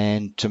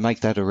 and to make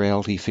that a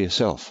reality for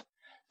yourself?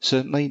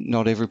 Certainly,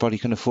 not everybody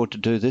can afford to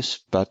do this,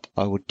 but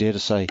I would dare to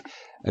say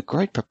a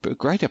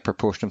greater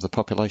proportion of the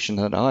population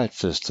than I at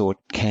first thought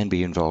can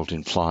be involved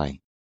in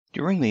flying.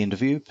 During the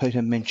interview,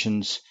 Peter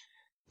mentions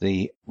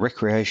the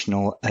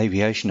Recreational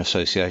Aviation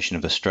Association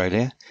of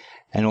Australia,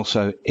 and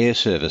also Air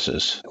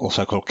Services,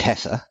 also called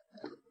CASA,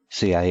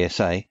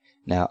 C-A-S-A.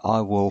 Now,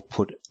 I will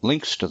put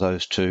links to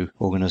those two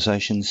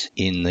organisations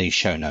in the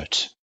show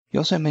notes. He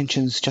also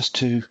mentions just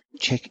to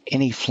check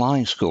any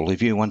flying school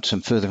if you want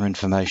some further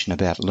information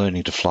about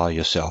learning to fly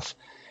yourself.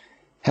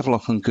 Have a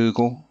look on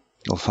Google.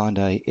 You'll find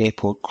an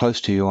airport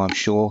close to you, I'm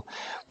sure,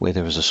 where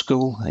there is a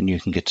school and you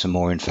can get some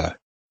more info.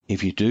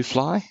 If you do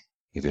fly,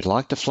 if you'd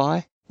like to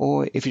fly,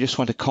 or if you just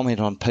want to comment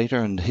on Peter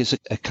and his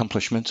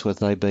accomplishments,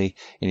 whether they be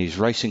in his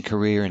racing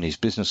career, in his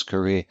business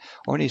career,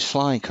 or in his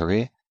flying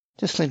career,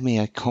 just leave me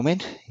a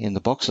comment in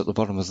the box at the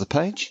bottom of the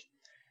page,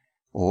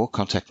 or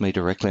contact me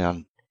directly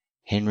on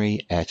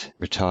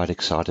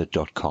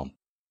henry@retiredexcited.com.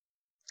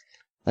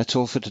 That's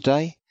all for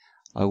today.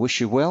 I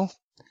wish you well.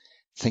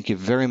 Thank you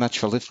very much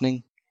for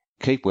listening.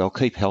 Keep well,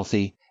 keep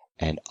healthy,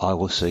 and I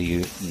will see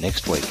you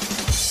next week.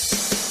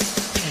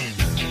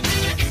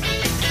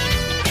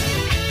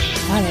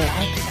 I like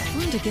that. I'm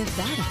going to give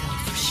that a go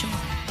for sure.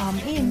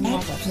 Ian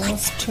Roberts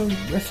was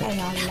terrific. And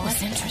I like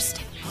that.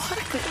 Interesting. What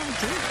a good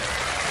idea.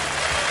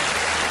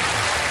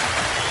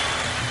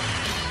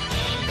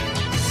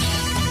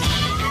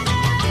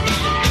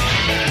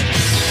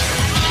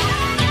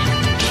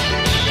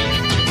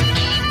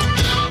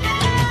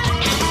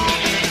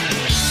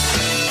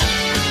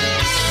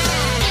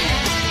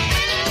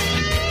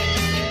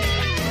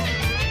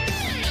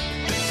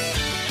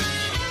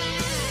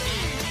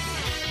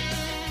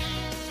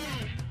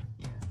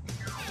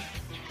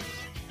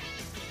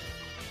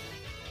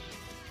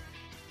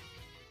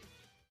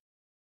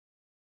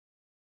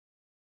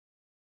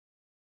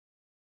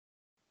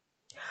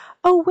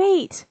 Oh,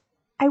 wait!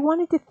 I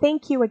wanted to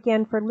thank you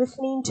again for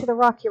listening to the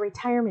Rock Your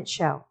Retirement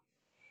Show.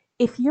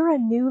 If you're a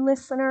new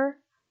listener,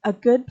 a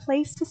good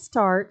place to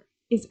start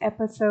is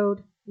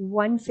episode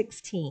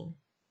 116.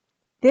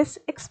 This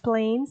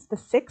explains the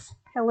 6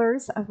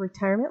 pillars of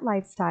retirement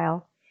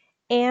lifestyle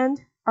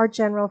and our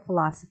general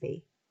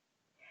philosophy.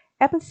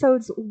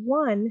 Episodes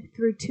 1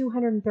 through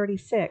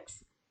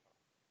 236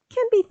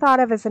 can be thought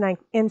of as an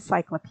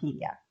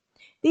encyclopedia.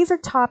 These are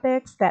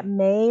topics that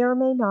may or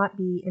may not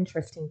be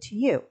interesting to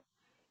you.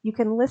 You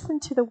can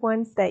listen to the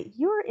ones that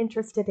you're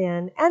interested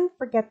in and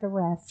forget the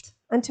rest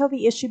until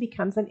the issue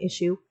becomes an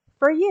issue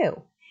for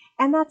you.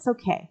 And that's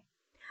okay.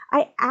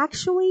 I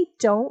actually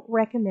don't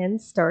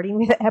recommend starting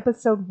with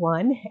episode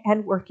 1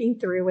 and working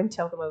through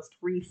until the most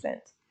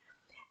recent.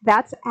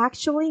 That's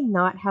actually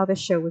not how the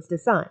show was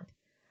designed.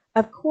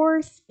 Of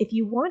course, if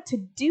you want to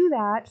do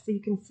that so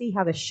you can see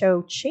how the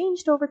show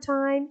changed over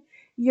time,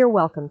 you're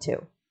welcome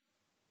to.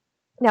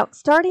 Now,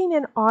 starting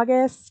in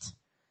August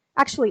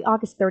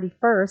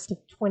 31st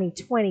of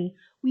 2020,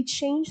 we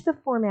changed the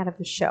format of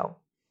the show.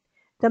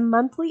 The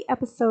monthly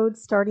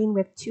episodes, starting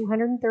with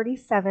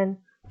 237,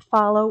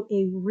 follow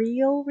a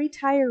real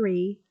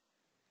retiree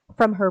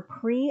from her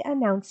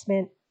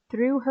pre-announcement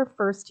through her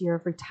first year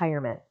of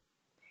retirement.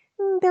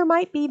 There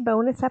might be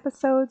bonus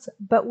episodes,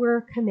 but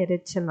we're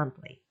committed to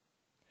monthly.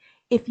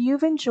 If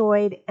you've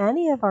enjoyed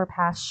any of our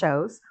past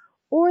shows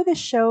or the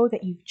show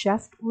that you've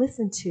just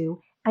listened to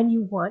and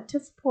you want to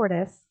support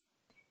us,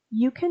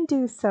 you can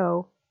do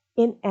so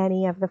in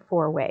any of the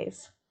 4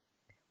 ways.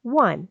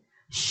 1.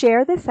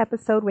 Share this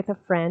episode with a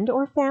friend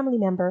or family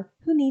member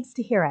who needs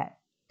to hear it.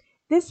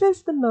 This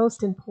is the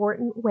most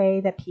important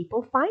way that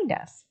people find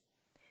us.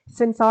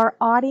 Since our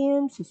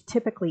audience is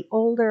typically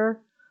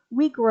older,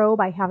 we grow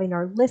by having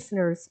our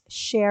listeners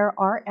share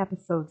our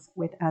episodes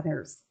with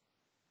others.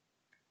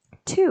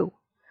 2.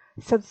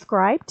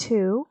 Subscribe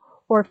to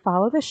or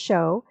follow the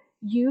show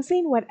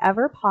using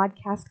whatever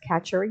podcast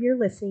catcher you're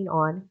listening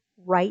on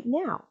right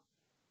now.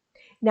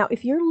 Now,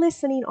 if you're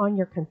listening on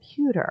your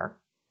computer,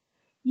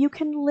 you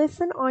can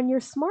listen on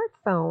your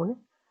smartphone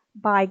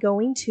by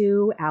going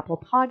to Apple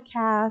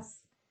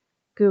Podcasts,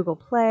 Google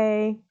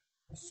Play,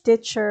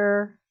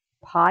 Stitcher,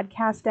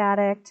 Podcast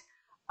Addict,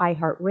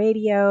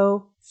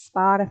 iHeartRadio,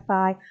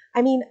 Spotify.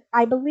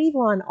 I believe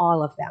we're on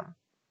all of them.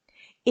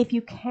 If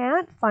you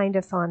can't find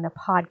us on the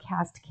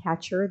podcast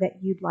catcher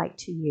that you'd like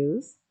to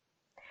use,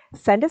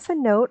 send us a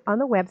note on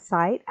the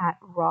website at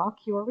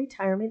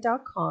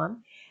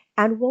rockyourretirement.com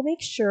and we'll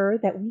make sure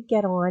that we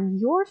get on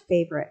your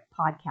favorite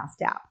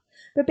podcast app.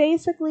 But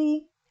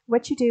basically,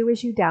 what you do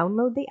is you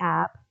download the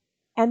app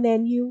and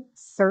then you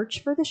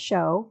search for the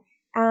show,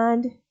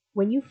 and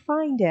when you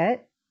find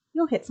it,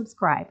 you'll hit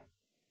subscribe.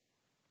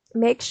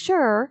 Make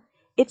sure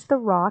it's the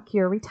Rock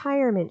Your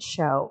Retirement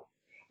Show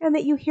and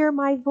that you hear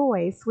my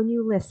voice when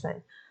you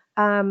listen.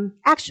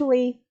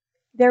 Actually,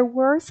 there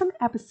were some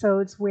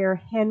episodes where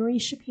Henry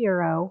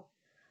Shapiro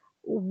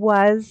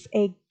was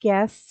a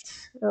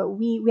guest.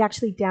 We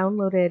actually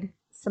downloaded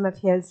some of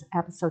his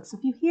episodes. So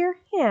if you hear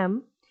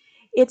him,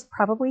 it's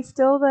probably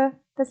still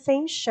the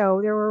same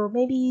show. There were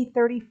maybe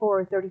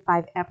 34 or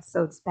 35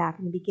 episodes back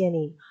in the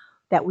beginning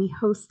that we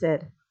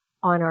hosted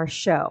on our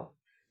show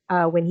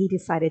when he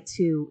decided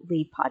to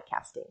leave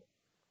podcasting.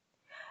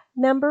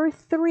 Number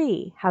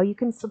 3, how you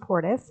can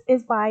support us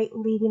is by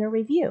leaving a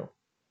review.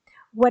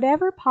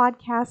 Whatever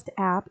podcast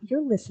app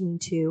you're listening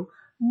to,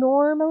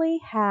 normally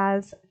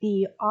has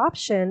the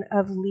option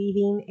of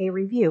leaving a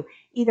review,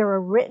 either a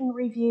written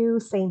review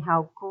saying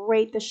how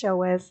great the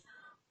show is,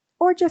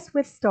 or just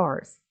with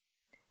stars.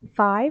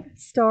 5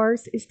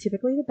 stars is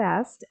typically the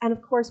best, and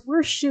of course,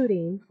 we're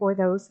shooting for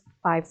those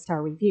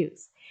 5-star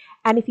reviews.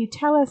 And if you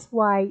tell us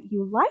why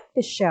you like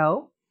the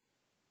show,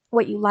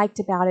 what you liked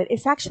about it,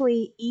 it's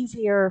actually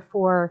easier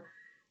for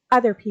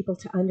other people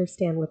to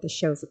understand what the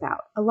show's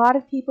about. A lot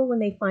of people, when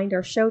they find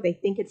our show, they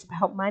think it's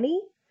about money.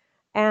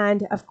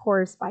 And of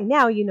course, by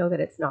now, you know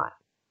that it's not.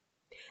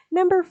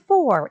 Number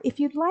 4, if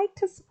you'd like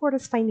to support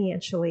us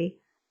financially,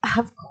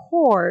 of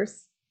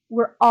course,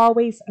 we're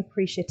always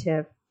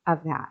appreciative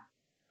of that.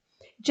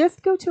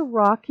 Just go to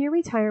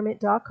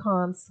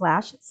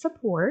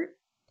rockyourretirement.com/support,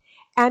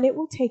 and it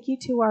will take you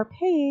to our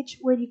page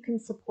where you can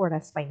support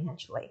us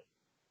financially.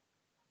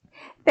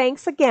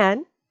 Thanks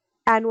again,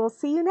 and we'll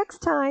see you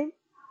next time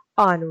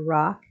on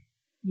Rock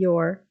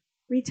Your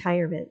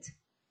Retirement.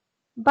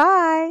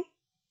 Bye.